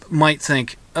fans might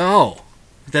think, oh,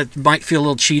 that might feel a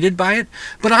little cheated by it.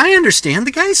 But I understand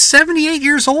the guy's 78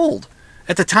 years old.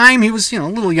 At the time, he was, a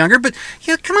little younger. But,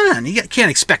 yeah, come on. You can't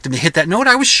expect him to hit that note.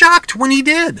 I was shocked when he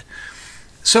did.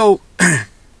 So,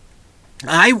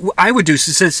 I would do,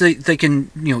 since they can,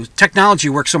 technology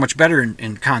works so much better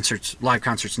in concerts, live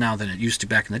concerts now than it used to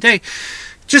back in the day.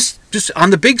 Just on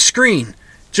the big screen,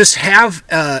 just have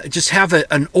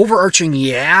an overarching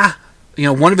yeah.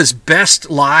 One of his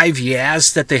best live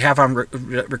yeahs that they have on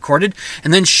recorded,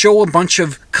 and then show a bunch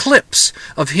of clips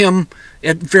of him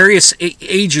at various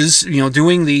ages,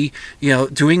 doing the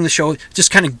show,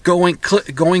 just kind of going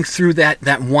through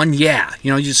that one yeah.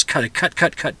 You just kind of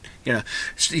cut.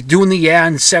 Doing the yeah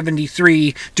in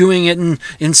 73, doing it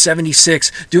in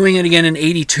 76, doing it again in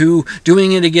 82,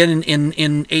 doing it again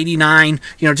in 89.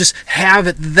 Just have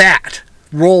it that.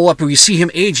 Roll up, and you see him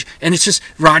age, and it's just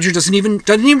Roger doesn't even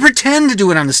pretend to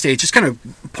do it on the stage. Just kind of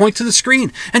point to the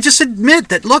screen and just admit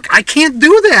that, look, I can't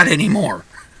do that anymore.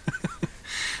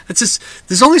 It's just,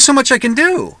 there's only so much I can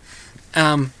do.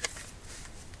 That's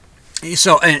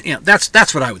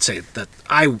what I would say. That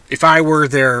if I were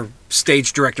their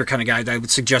stage director kind of guy, I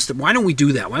would suggest that why don't we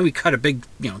do that? Why don't we cut a big,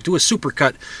 do a super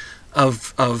cut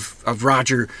of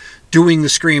Roger doing the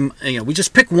scream. We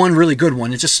just pick one really good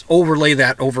one and just overlay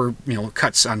that over,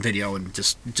 cuts on video, and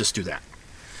just do that.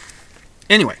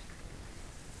 Anyway,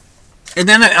 and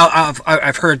then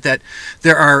I've heard that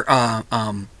there are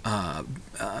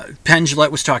Penn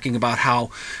Jillette was talking about how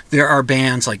there are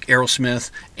bands like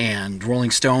Aerosmith and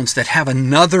Rolling Stones that have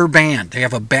another band. They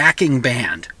have a backing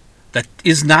band that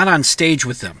is not on stage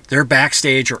with them. They're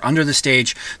backstage or under the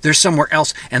stage. They're somewhere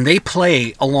else, and they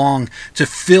play along to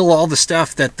fill all the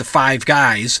stuff that the five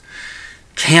guys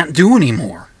can't do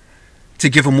anymore, to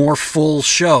give a more full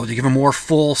show, to give a more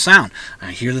full sound.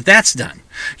 I hear that that's done.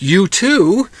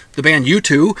 U2, the band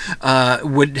U2,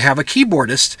 would have a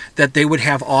keyboardist that they would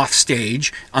have off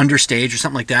stage, understage, or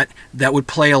something like that, that would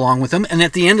play along with them. And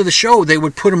at the end of the show, they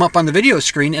would put him up on the video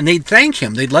screen, and they'd thank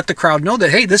him. They'd let the crowd know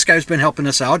that, hey, this guy's been helping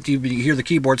us out. You hear the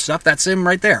keyboard stuff? That's him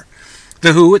right there.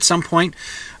 The Who, at some point,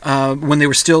 when they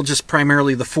were still just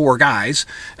primarily the four guys,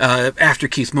 after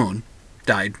Keith Moon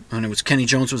died, and it was Kenny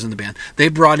Jones was in the band, they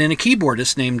brought in a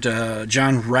keyboardist named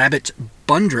John Rabbit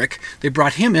Bundrick. They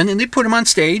brought him in, and they put him on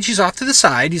stage. He's off to the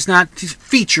side. He's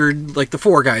featured like the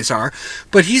four guys are,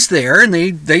 but he's there, and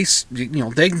they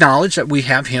acknowledge that we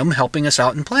have him helping us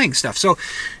out and playing stuff. So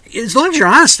as long as you're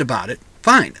honest about it,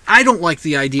 fine. I don't like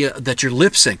the idea that you're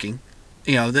lip syncing.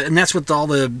 And that's what all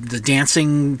the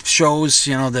dancing shows,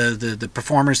 the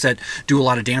performers that do a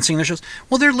lot of dancing in their shows,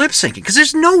 well, they're lip syncing, because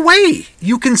there's no way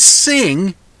you can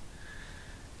sing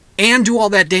and do all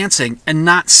that dancing and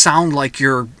not sound like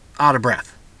you're out of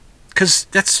breath, because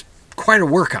that's quite a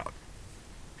workout.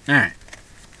 All right.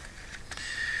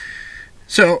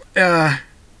 So I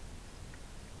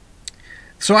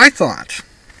thought,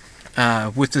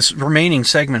 with this remaining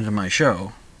segment of my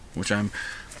show, which I'm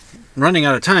running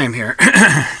out of time here,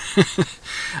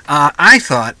 I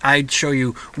thought I'd show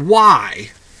you why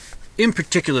in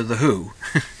particular The Who,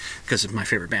 because it's my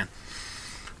favorite band,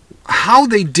 how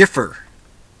they differ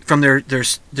from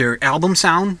their album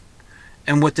sound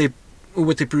and what they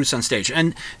produce on stage.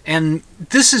 And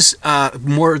this is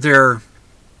more their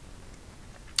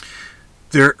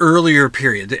earlier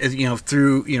period,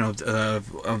 through,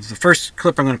 of the first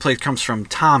clip I'm going to play comes from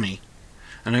Tommy,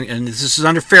 and this is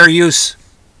under fair use,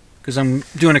 because I'm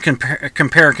doing a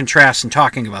compare and contrast and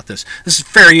talking about this. This is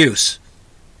fair use,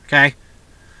 okay?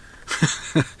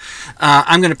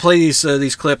 I'm going to play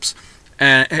these clips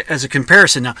as a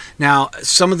comparison. Now,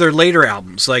 some of their later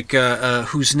albums, like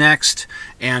Who's Next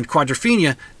and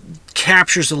Quadrophenia,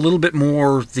 captures a little bit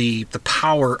more the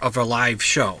power of a live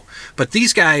show. But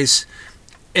these guys,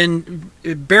 and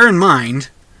bear in mind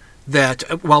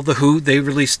that while The Who, they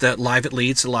released that Live at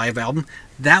Leeds, the live album,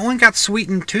 that one got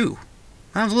sweetened too.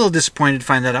 I was a little disappointed to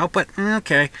find that out, but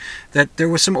okay, that there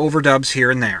was some overdubs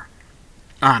here and there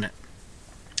on it.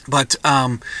 But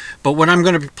what I'm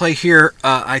going to play here,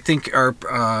 I think are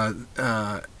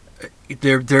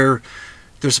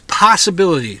there's a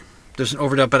possibility there's an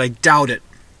overdub, but I doubt it.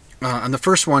 On the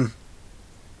first one,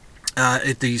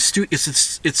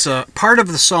 it's a part of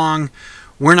the song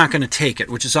 "We're Not Going to Take It,"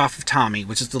 which is off of Tommy,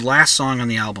 which is the last song on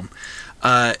the album.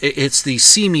 It's the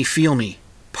 "See Me, Feel Me"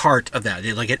 part of that.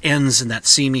 It ends in that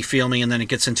 "See Me, Feel Me," and then it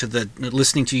gets into the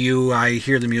listening to you, I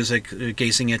hear the music,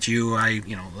 gazing at you,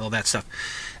 all that stuff.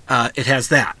 It has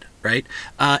that, right?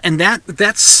 And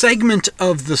that segment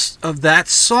of that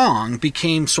song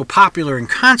became so popular in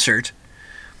concert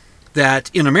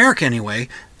that, in America anyway,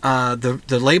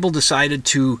 the label decided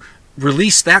to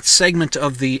release that segment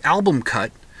of the album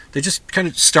cut. They just kind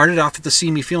of started off at the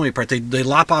 "See Me, Feel Me" part. They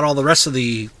lop out all the rest of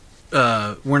the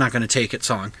 "We're Not Going to Take It"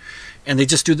 song, and they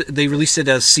just they released it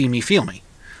as "See Me, Feel Me,"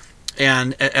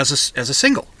 and as a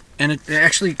single, and it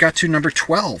actually got to number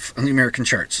 12 on the American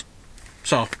charts.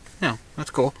 So,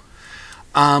 that's cool.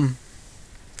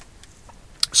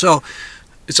 So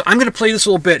I'm going to play this a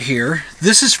little bit here.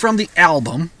 This is from the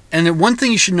album, and then one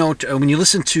thing you should note when you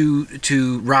listen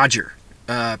to Roger,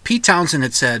 Pete Townsend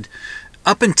had said,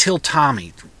 up until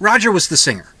Tommy, Roger was the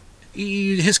singer.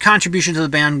 His contribution to the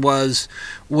band was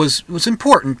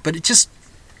important, but he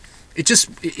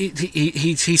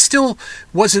still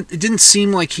wasn't. It didn't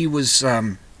seem like he was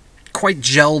quite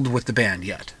gelled with the band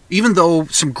yet. Even though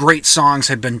some great songs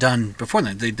had been done before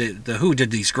then, the Who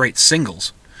did these great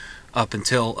singles up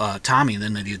until Tommy, and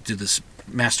then they did this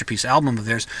masterpiece album of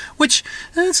theirs, which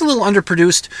it's a little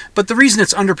underproduced. But the reason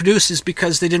it's underproduced is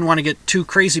because they didn't want to get too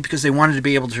crazy, because they wanted to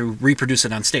be able to reproduce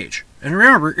it on stage. And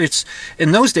remember, it's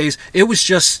in those days it was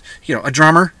just a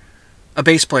drummer, a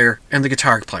bass player, and the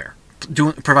guitar player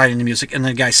providing the music, and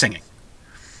the guy singing.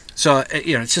 So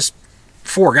it's just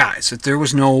 4 guys. There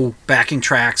was no backing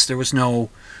tracks. There was no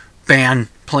band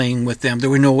playing with them. There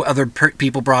were no other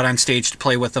people brought on stage to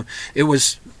play with them. It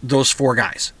was those 4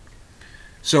 guys.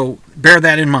 So bear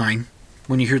that in mind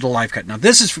when you hear the live cut. Now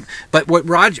but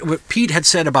what Pete had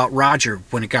said about Roger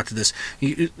when it got to this,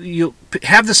 you'll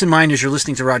have this in mind as you're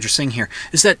listening to Roger sing here,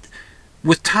 is that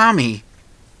with Tommy,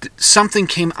 something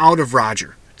came out of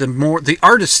Roger. The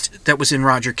artist that was in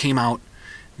Roger came out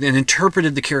and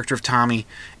interpreted the character of Tommy,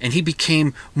 and he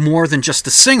became more than just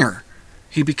a singer.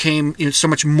 He became so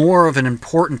much more of an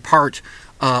important part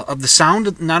of the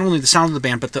sound, not only the sound of the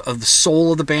band, but of the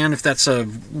soul of the band, if that's a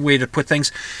way to put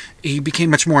things. He became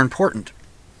much more important,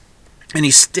 and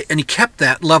he kept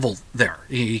that level there.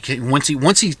 Once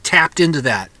he tapped into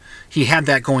that, he had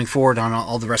that going forward on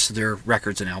all the rest of their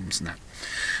records and albums and that.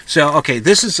 So okay,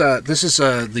 this is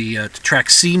the track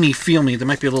 "See Me, Feel Me." There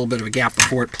might be a little bit of a gap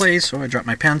before it plays, so I dropped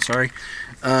my pen. Sorry,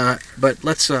 but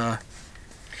let's see.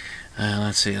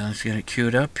 Let's get it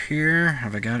queued up here.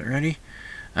 Have I got it ready?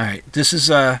 All right. This is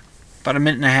about a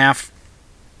minute and a half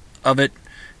of it,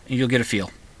 and you'll get a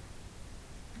feel.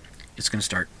 It's going to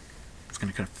start. It's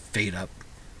going to kind of fade up.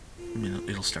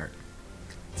 It'll start.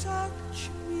 Touch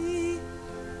me,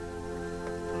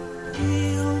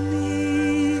 feel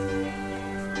me,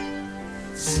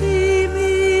 see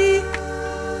me,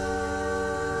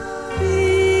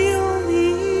 feel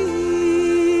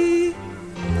me,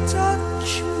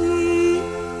 touch me,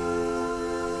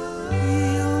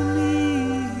 feel me,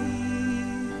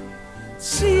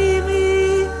 see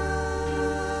me,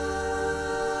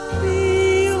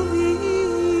 feel me,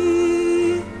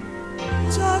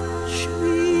 touch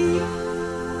me,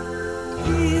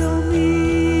 feel me.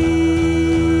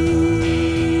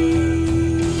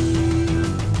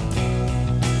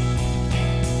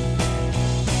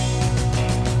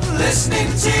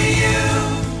 Listening to you,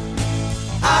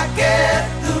 I get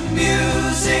the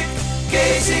music.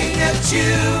 Gazing at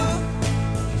you,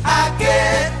 I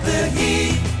get the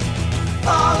heat.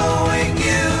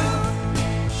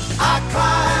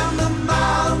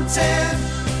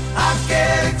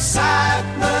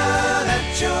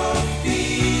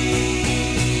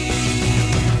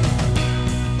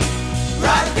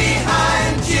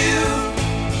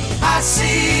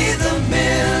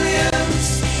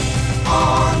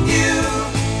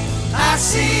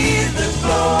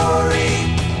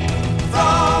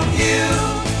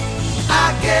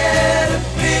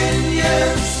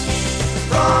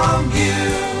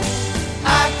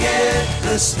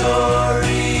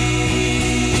 story.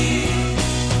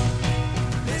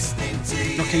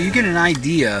 Okay, you get an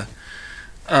idea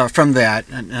from that.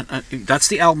 That's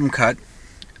the album cut.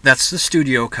 That's the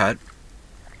studio cut.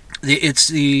 It's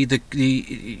the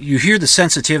you hear the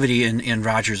sensitivity in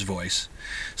Roger's voice,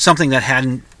 something that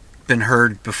hadn't been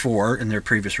heard before in their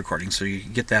previous recordings. So you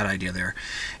get that idea there,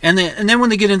 and then when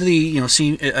they get into the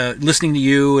listening to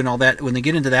you and all that, when they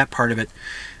get into that part of it,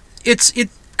 it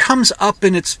comes up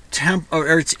in its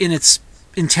or it's in its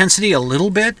intensity a little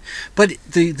bit, but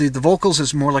the vocals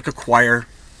is more like a choir,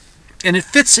 and it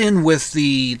fits in with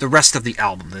the rest of the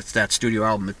album. That's that studio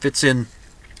album. It fits in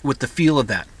with the feel of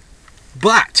that,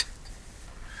 but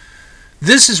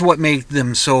this is what made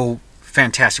them so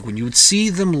fantastic. When you would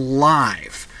see them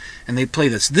live and they play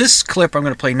this clip I'm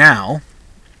going to play now,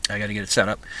 I got to get it set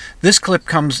up. This clip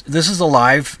this is a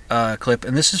live clip,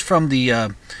 and this is from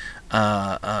the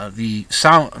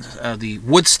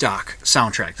Woodstock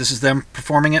soundtrack. This is them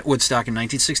performing at Woodstock in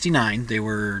 1969. They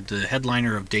were the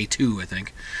headliner of Day 2, I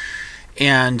think.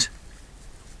 And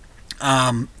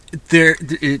according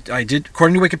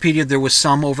to Wikipedia, there was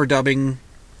some overdubbing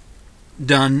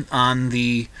done on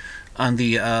the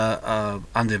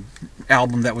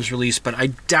album that was released, but I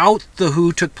doubt the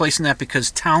Who took place in that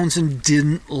because Townsend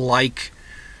didn't like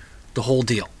the whole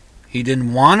deal. He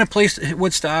didn't want to play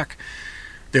Woodstock.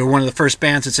 They were one of the first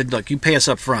bands that said, "Look, you pay us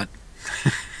up front."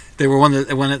 They were one of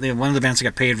the bands that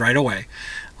got paid right away.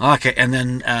 Okay, and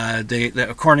then they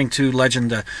according to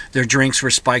legend, their drinks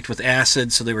were spiked with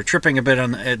acid, so they were tripping a bit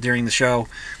during the show.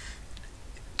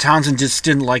 Townsend just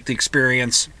didn't like the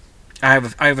experience. I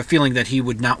have a feeling that he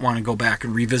would not want to go back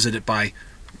and revisit it by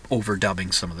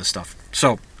overdubbing some of the stuff.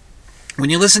 So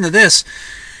when you listen to this,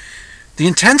 the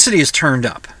intensity is turned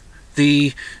up.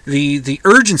 The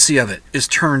urgency of it is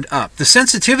turned up. The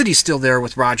sensitivity is still there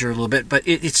with Roger a little bit, but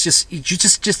it's just you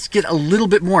just get a little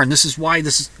bit more. And this is why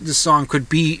this song could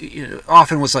be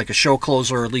often was like a show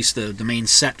closer, or at least the main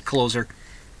set closer.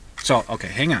 So okay,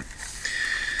 hang on.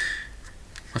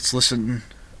 Let's listen.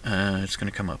 It's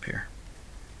going to come up here.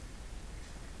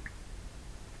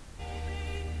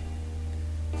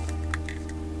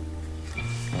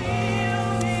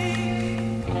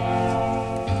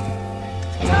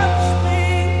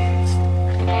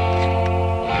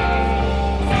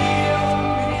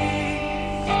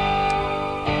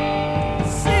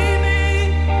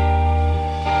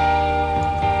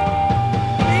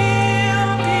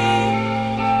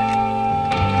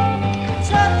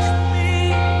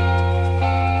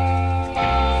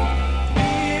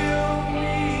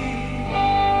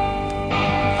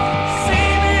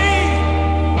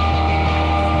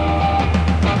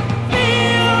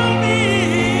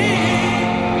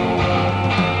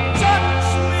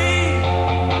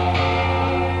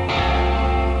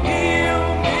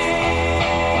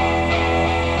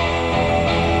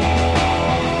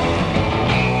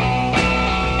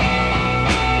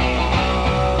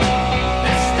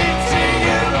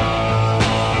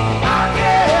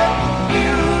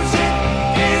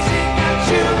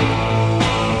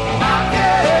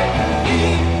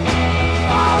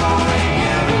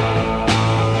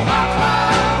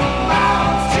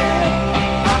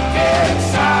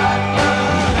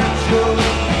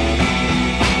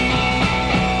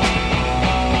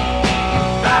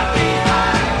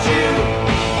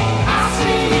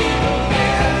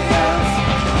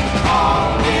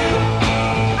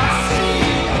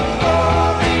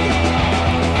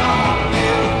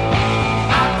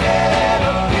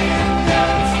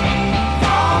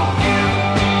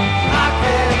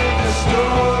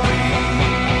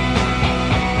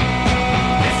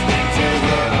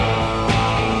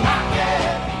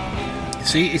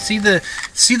 See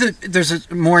the there's a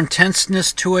more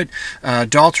intenseness to it.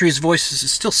 Daltrey's voice is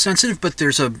still sensitive, but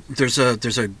there's a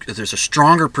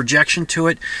stronger projection to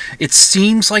it. It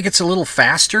seems like it's a little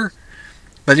faster,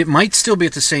 but it might still be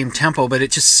at the same tempo. But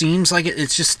it just seems like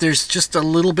it's just there's just a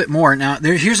little bit more. Now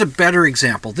here's a better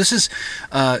example. This is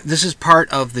part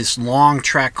of this long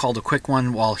track called "A Quick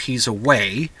One While He's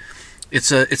Away." It's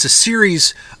a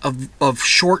series of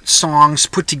short songs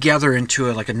put together into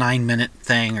like a 9-minute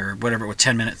thing or whatever, a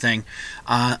 10-minute thing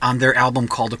on their album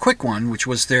called "A Quick One," which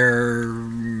was their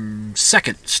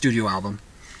second studio album.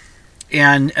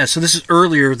 And so this is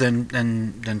earlier than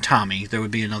Tommy. There would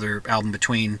be another album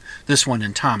between this one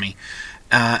and Tommy.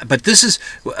 But this is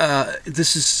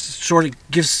sort of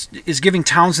giving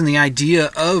Townsend the idea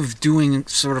of doing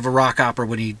sort of a rock opera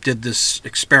when he did this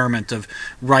experiment of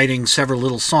writing several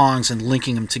little songs and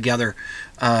linking them together,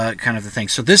 kind of the thing.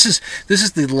 So this is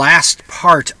the last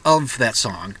part of that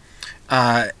song.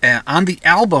 On the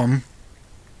album,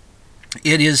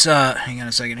 it is. Hang on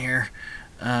a second here.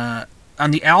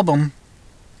 on the album,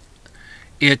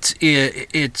 it's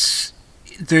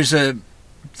there's a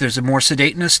more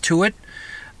sedateness to it,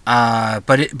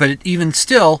 but it even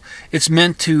still, it's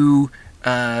meant to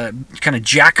kind of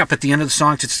jack up at the end of the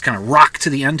song to just kind of rock to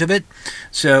the end of it.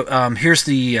 So here's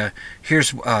the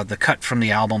cut from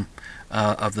the album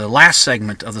of the last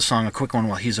segment of the song, A Quick One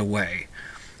While He's Away.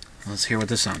 Let's hear what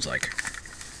this sounds like.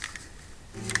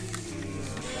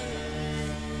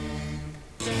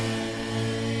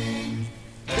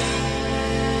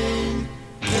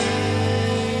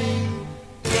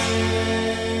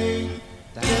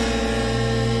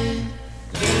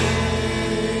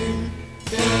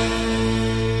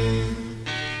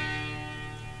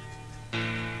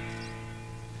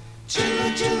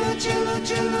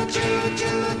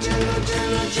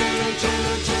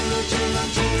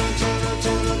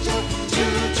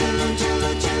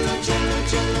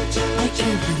 I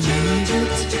can't believe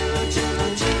it.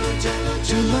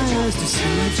 Turn my eyes to see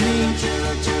me,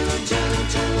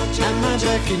 and my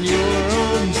back in your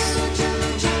arms,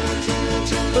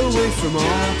 away from all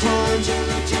harm.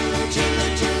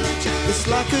 It's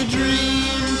like a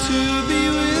dream to be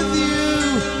with you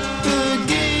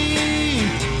again.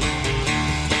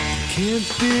 Can't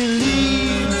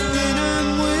believe that I'm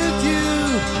with you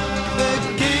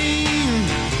again.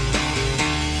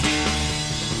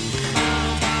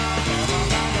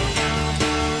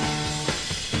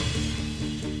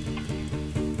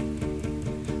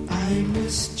 I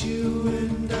missed you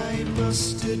and I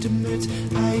must admit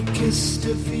I kissed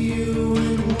a few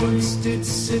and once did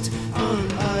sit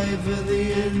on either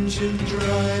the engine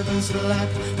driver's lap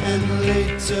and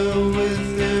later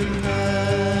with him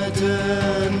had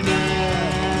a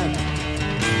nap.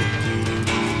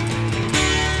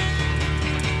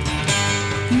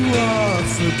 You are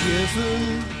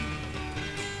forgiven.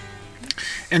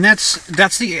 And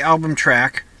that's the album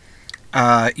track.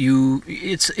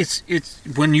 It's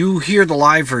when you hear the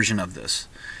live version of this,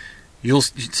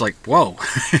 it's like, whoa,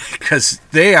 because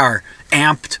they are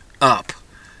amped up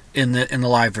in the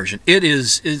live version.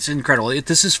 It's incredible.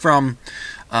 This is from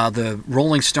the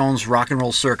Rolling Stones Rock and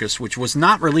Roll Circus, which was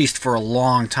not released for a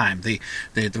long time. The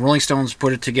Rolling Stones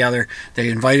put it together. They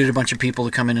invited a bunch of people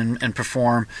to come in and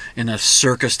perform in a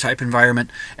circus type environment,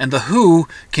 and the Who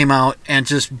came out and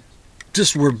just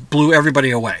blew everybody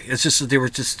away. It's just they were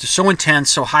just so intense,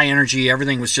 so high energy.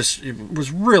 Everything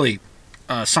was really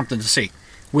something to see.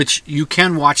 Which you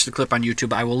can watch the clip on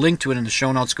YouTube. I will link to it in the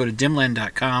show notes. Go to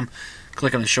dimland.com,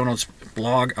 click on the show notes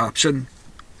blog option,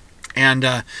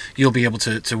 and you'll be able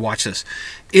to watch this.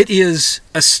 It's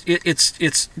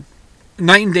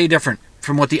night and day different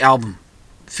from what the album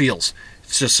feels.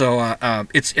 It's just so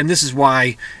and this is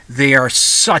why they are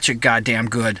such a goddamn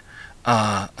good,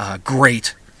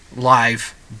 great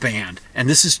live band. And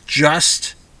this is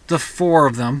just the four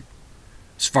of them.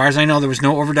 As far as I know, there was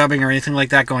no overdubbing or anything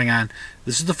like that going on.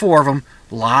 This is the four of them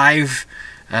live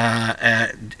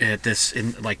at this,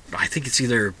 in, like, I think it's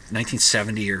either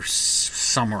 1970 or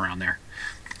somewhere around there.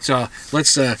 So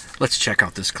let's check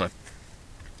out this clip.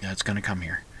 Yeah, it's gonna come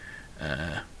here.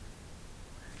 Here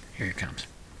it comes.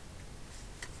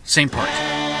 Same part.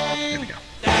 There we go.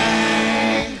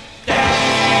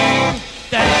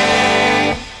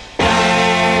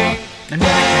 And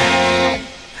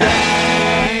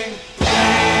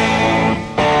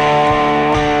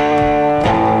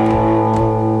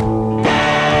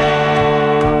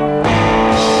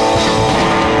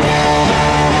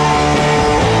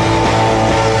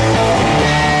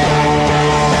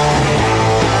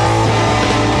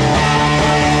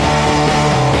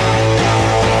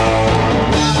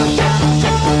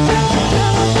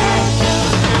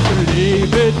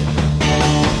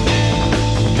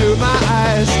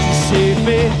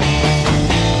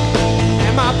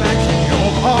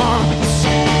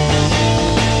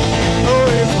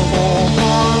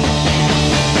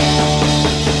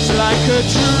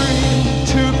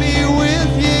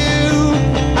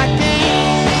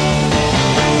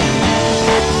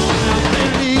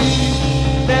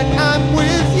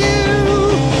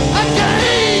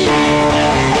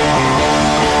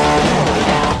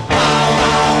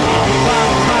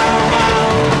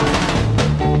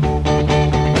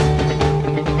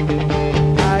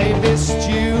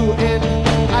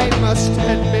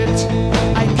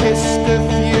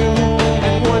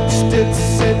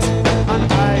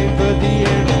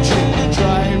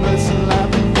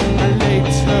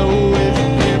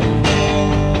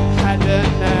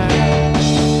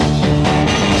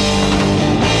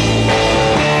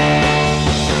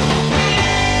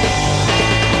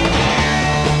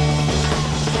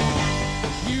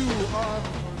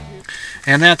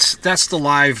And that's the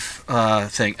live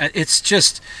thing. It's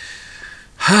just,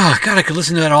 Oh, God, I could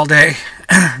listen to that all day.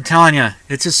 I'm telling you,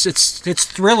 it's just it's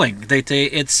thrilling.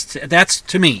 That's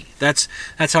to me. That's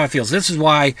how it feels. This is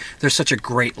why they're such a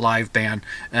great live band.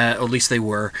 At least they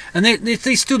were, and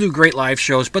they still do great live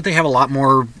shows, but they have a lot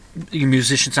more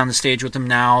musicians on the stage with them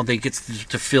now. They get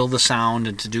to fill the sound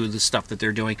and to do the stuff that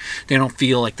they're doing. They don't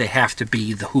feel like they have to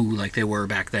be the Who like they were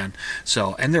back then.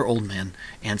 So, and they're old men,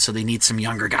 and so they need some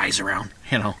younger guys around.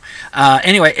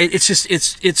 Anyway,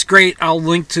 it's great. I'll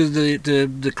link to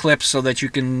the clips so that you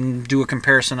can do a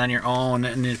comparison on your own.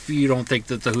 And if you don't think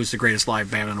that the Who's the greatest live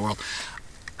band in the world,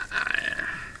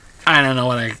 I don't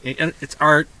know it's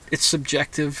art. It's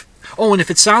subjective. Oh, and if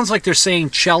it sounds like they're saying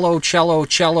cello, cello,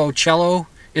 cello, cello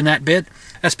in that bit,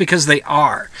 that's because they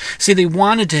are. See, they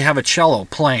wanted to have a cello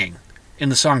playing in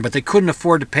the song, but they couldn't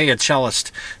afford to pay a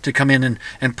cellist to come in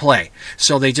and play.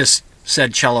 So they just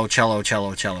said cello, cello,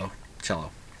 cello, cello,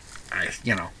 cello.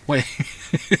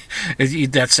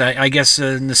 That's, I guess,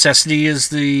 necessity is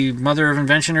the mother of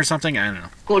invention or something. I don't know.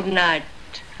 Good night,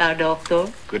 Herr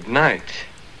Doctor. Good night,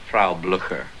 Frau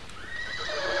Blucher.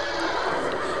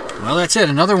 Well, that's it.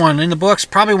 Another one in the books.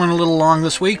 Probably went a little long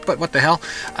this week, but what the hell.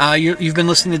 You've been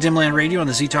listening to Dimland Radio on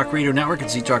the Z-Talk Radio Network at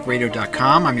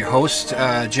ztalkradio.com. I'm your host,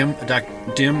 Jim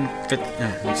Dr. Dim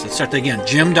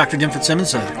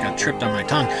Fitzsimmons. Got tripped on my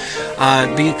tongue.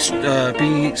 Be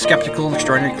skeptical.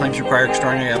 Extraordinary claims require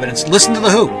extraordinary evidence. Listen to The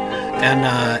Who.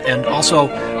 And also,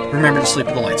 remember to sleep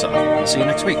with the lights off. I'll see you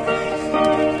next week.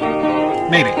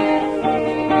 Maybe.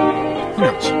 Who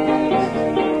knows?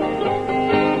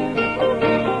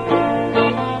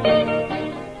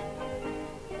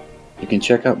 You can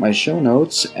check out my show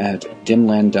notes at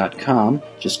dimland.com.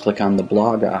 Just click on the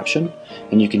blog option,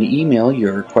 and you can email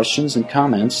your questions and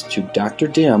comments to Dr.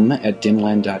 Dim at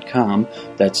dimland.com.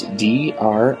 That's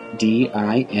DRDIM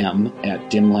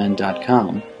at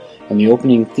dimland.com. And the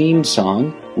opening theme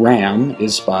song, Ram,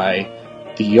 is by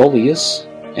the Aeolus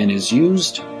and is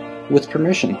used with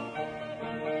permission.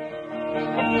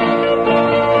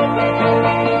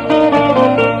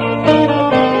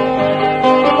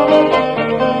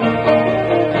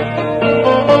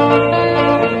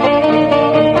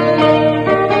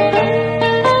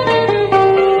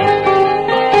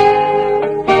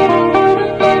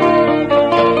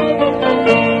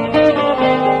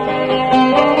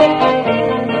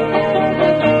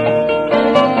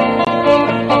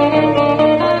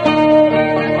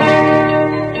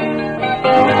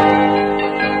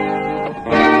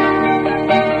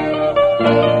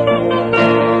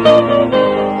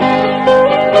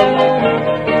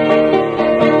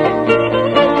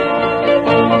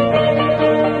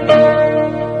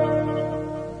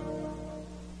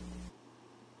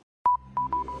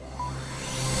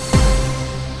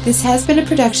 This has been a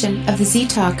production of the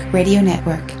Z-Talk Radio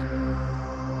Network.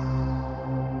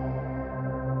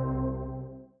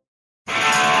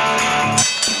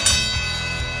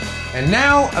 And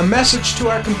now, a message to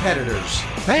our competitors.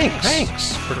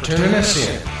 Thanks for tuning us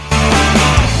in.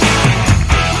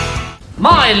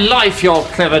 My life, you're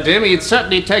clever, Dim. You'd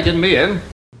certainly taken me in.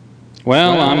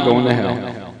 Well, I'm going to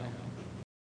hell.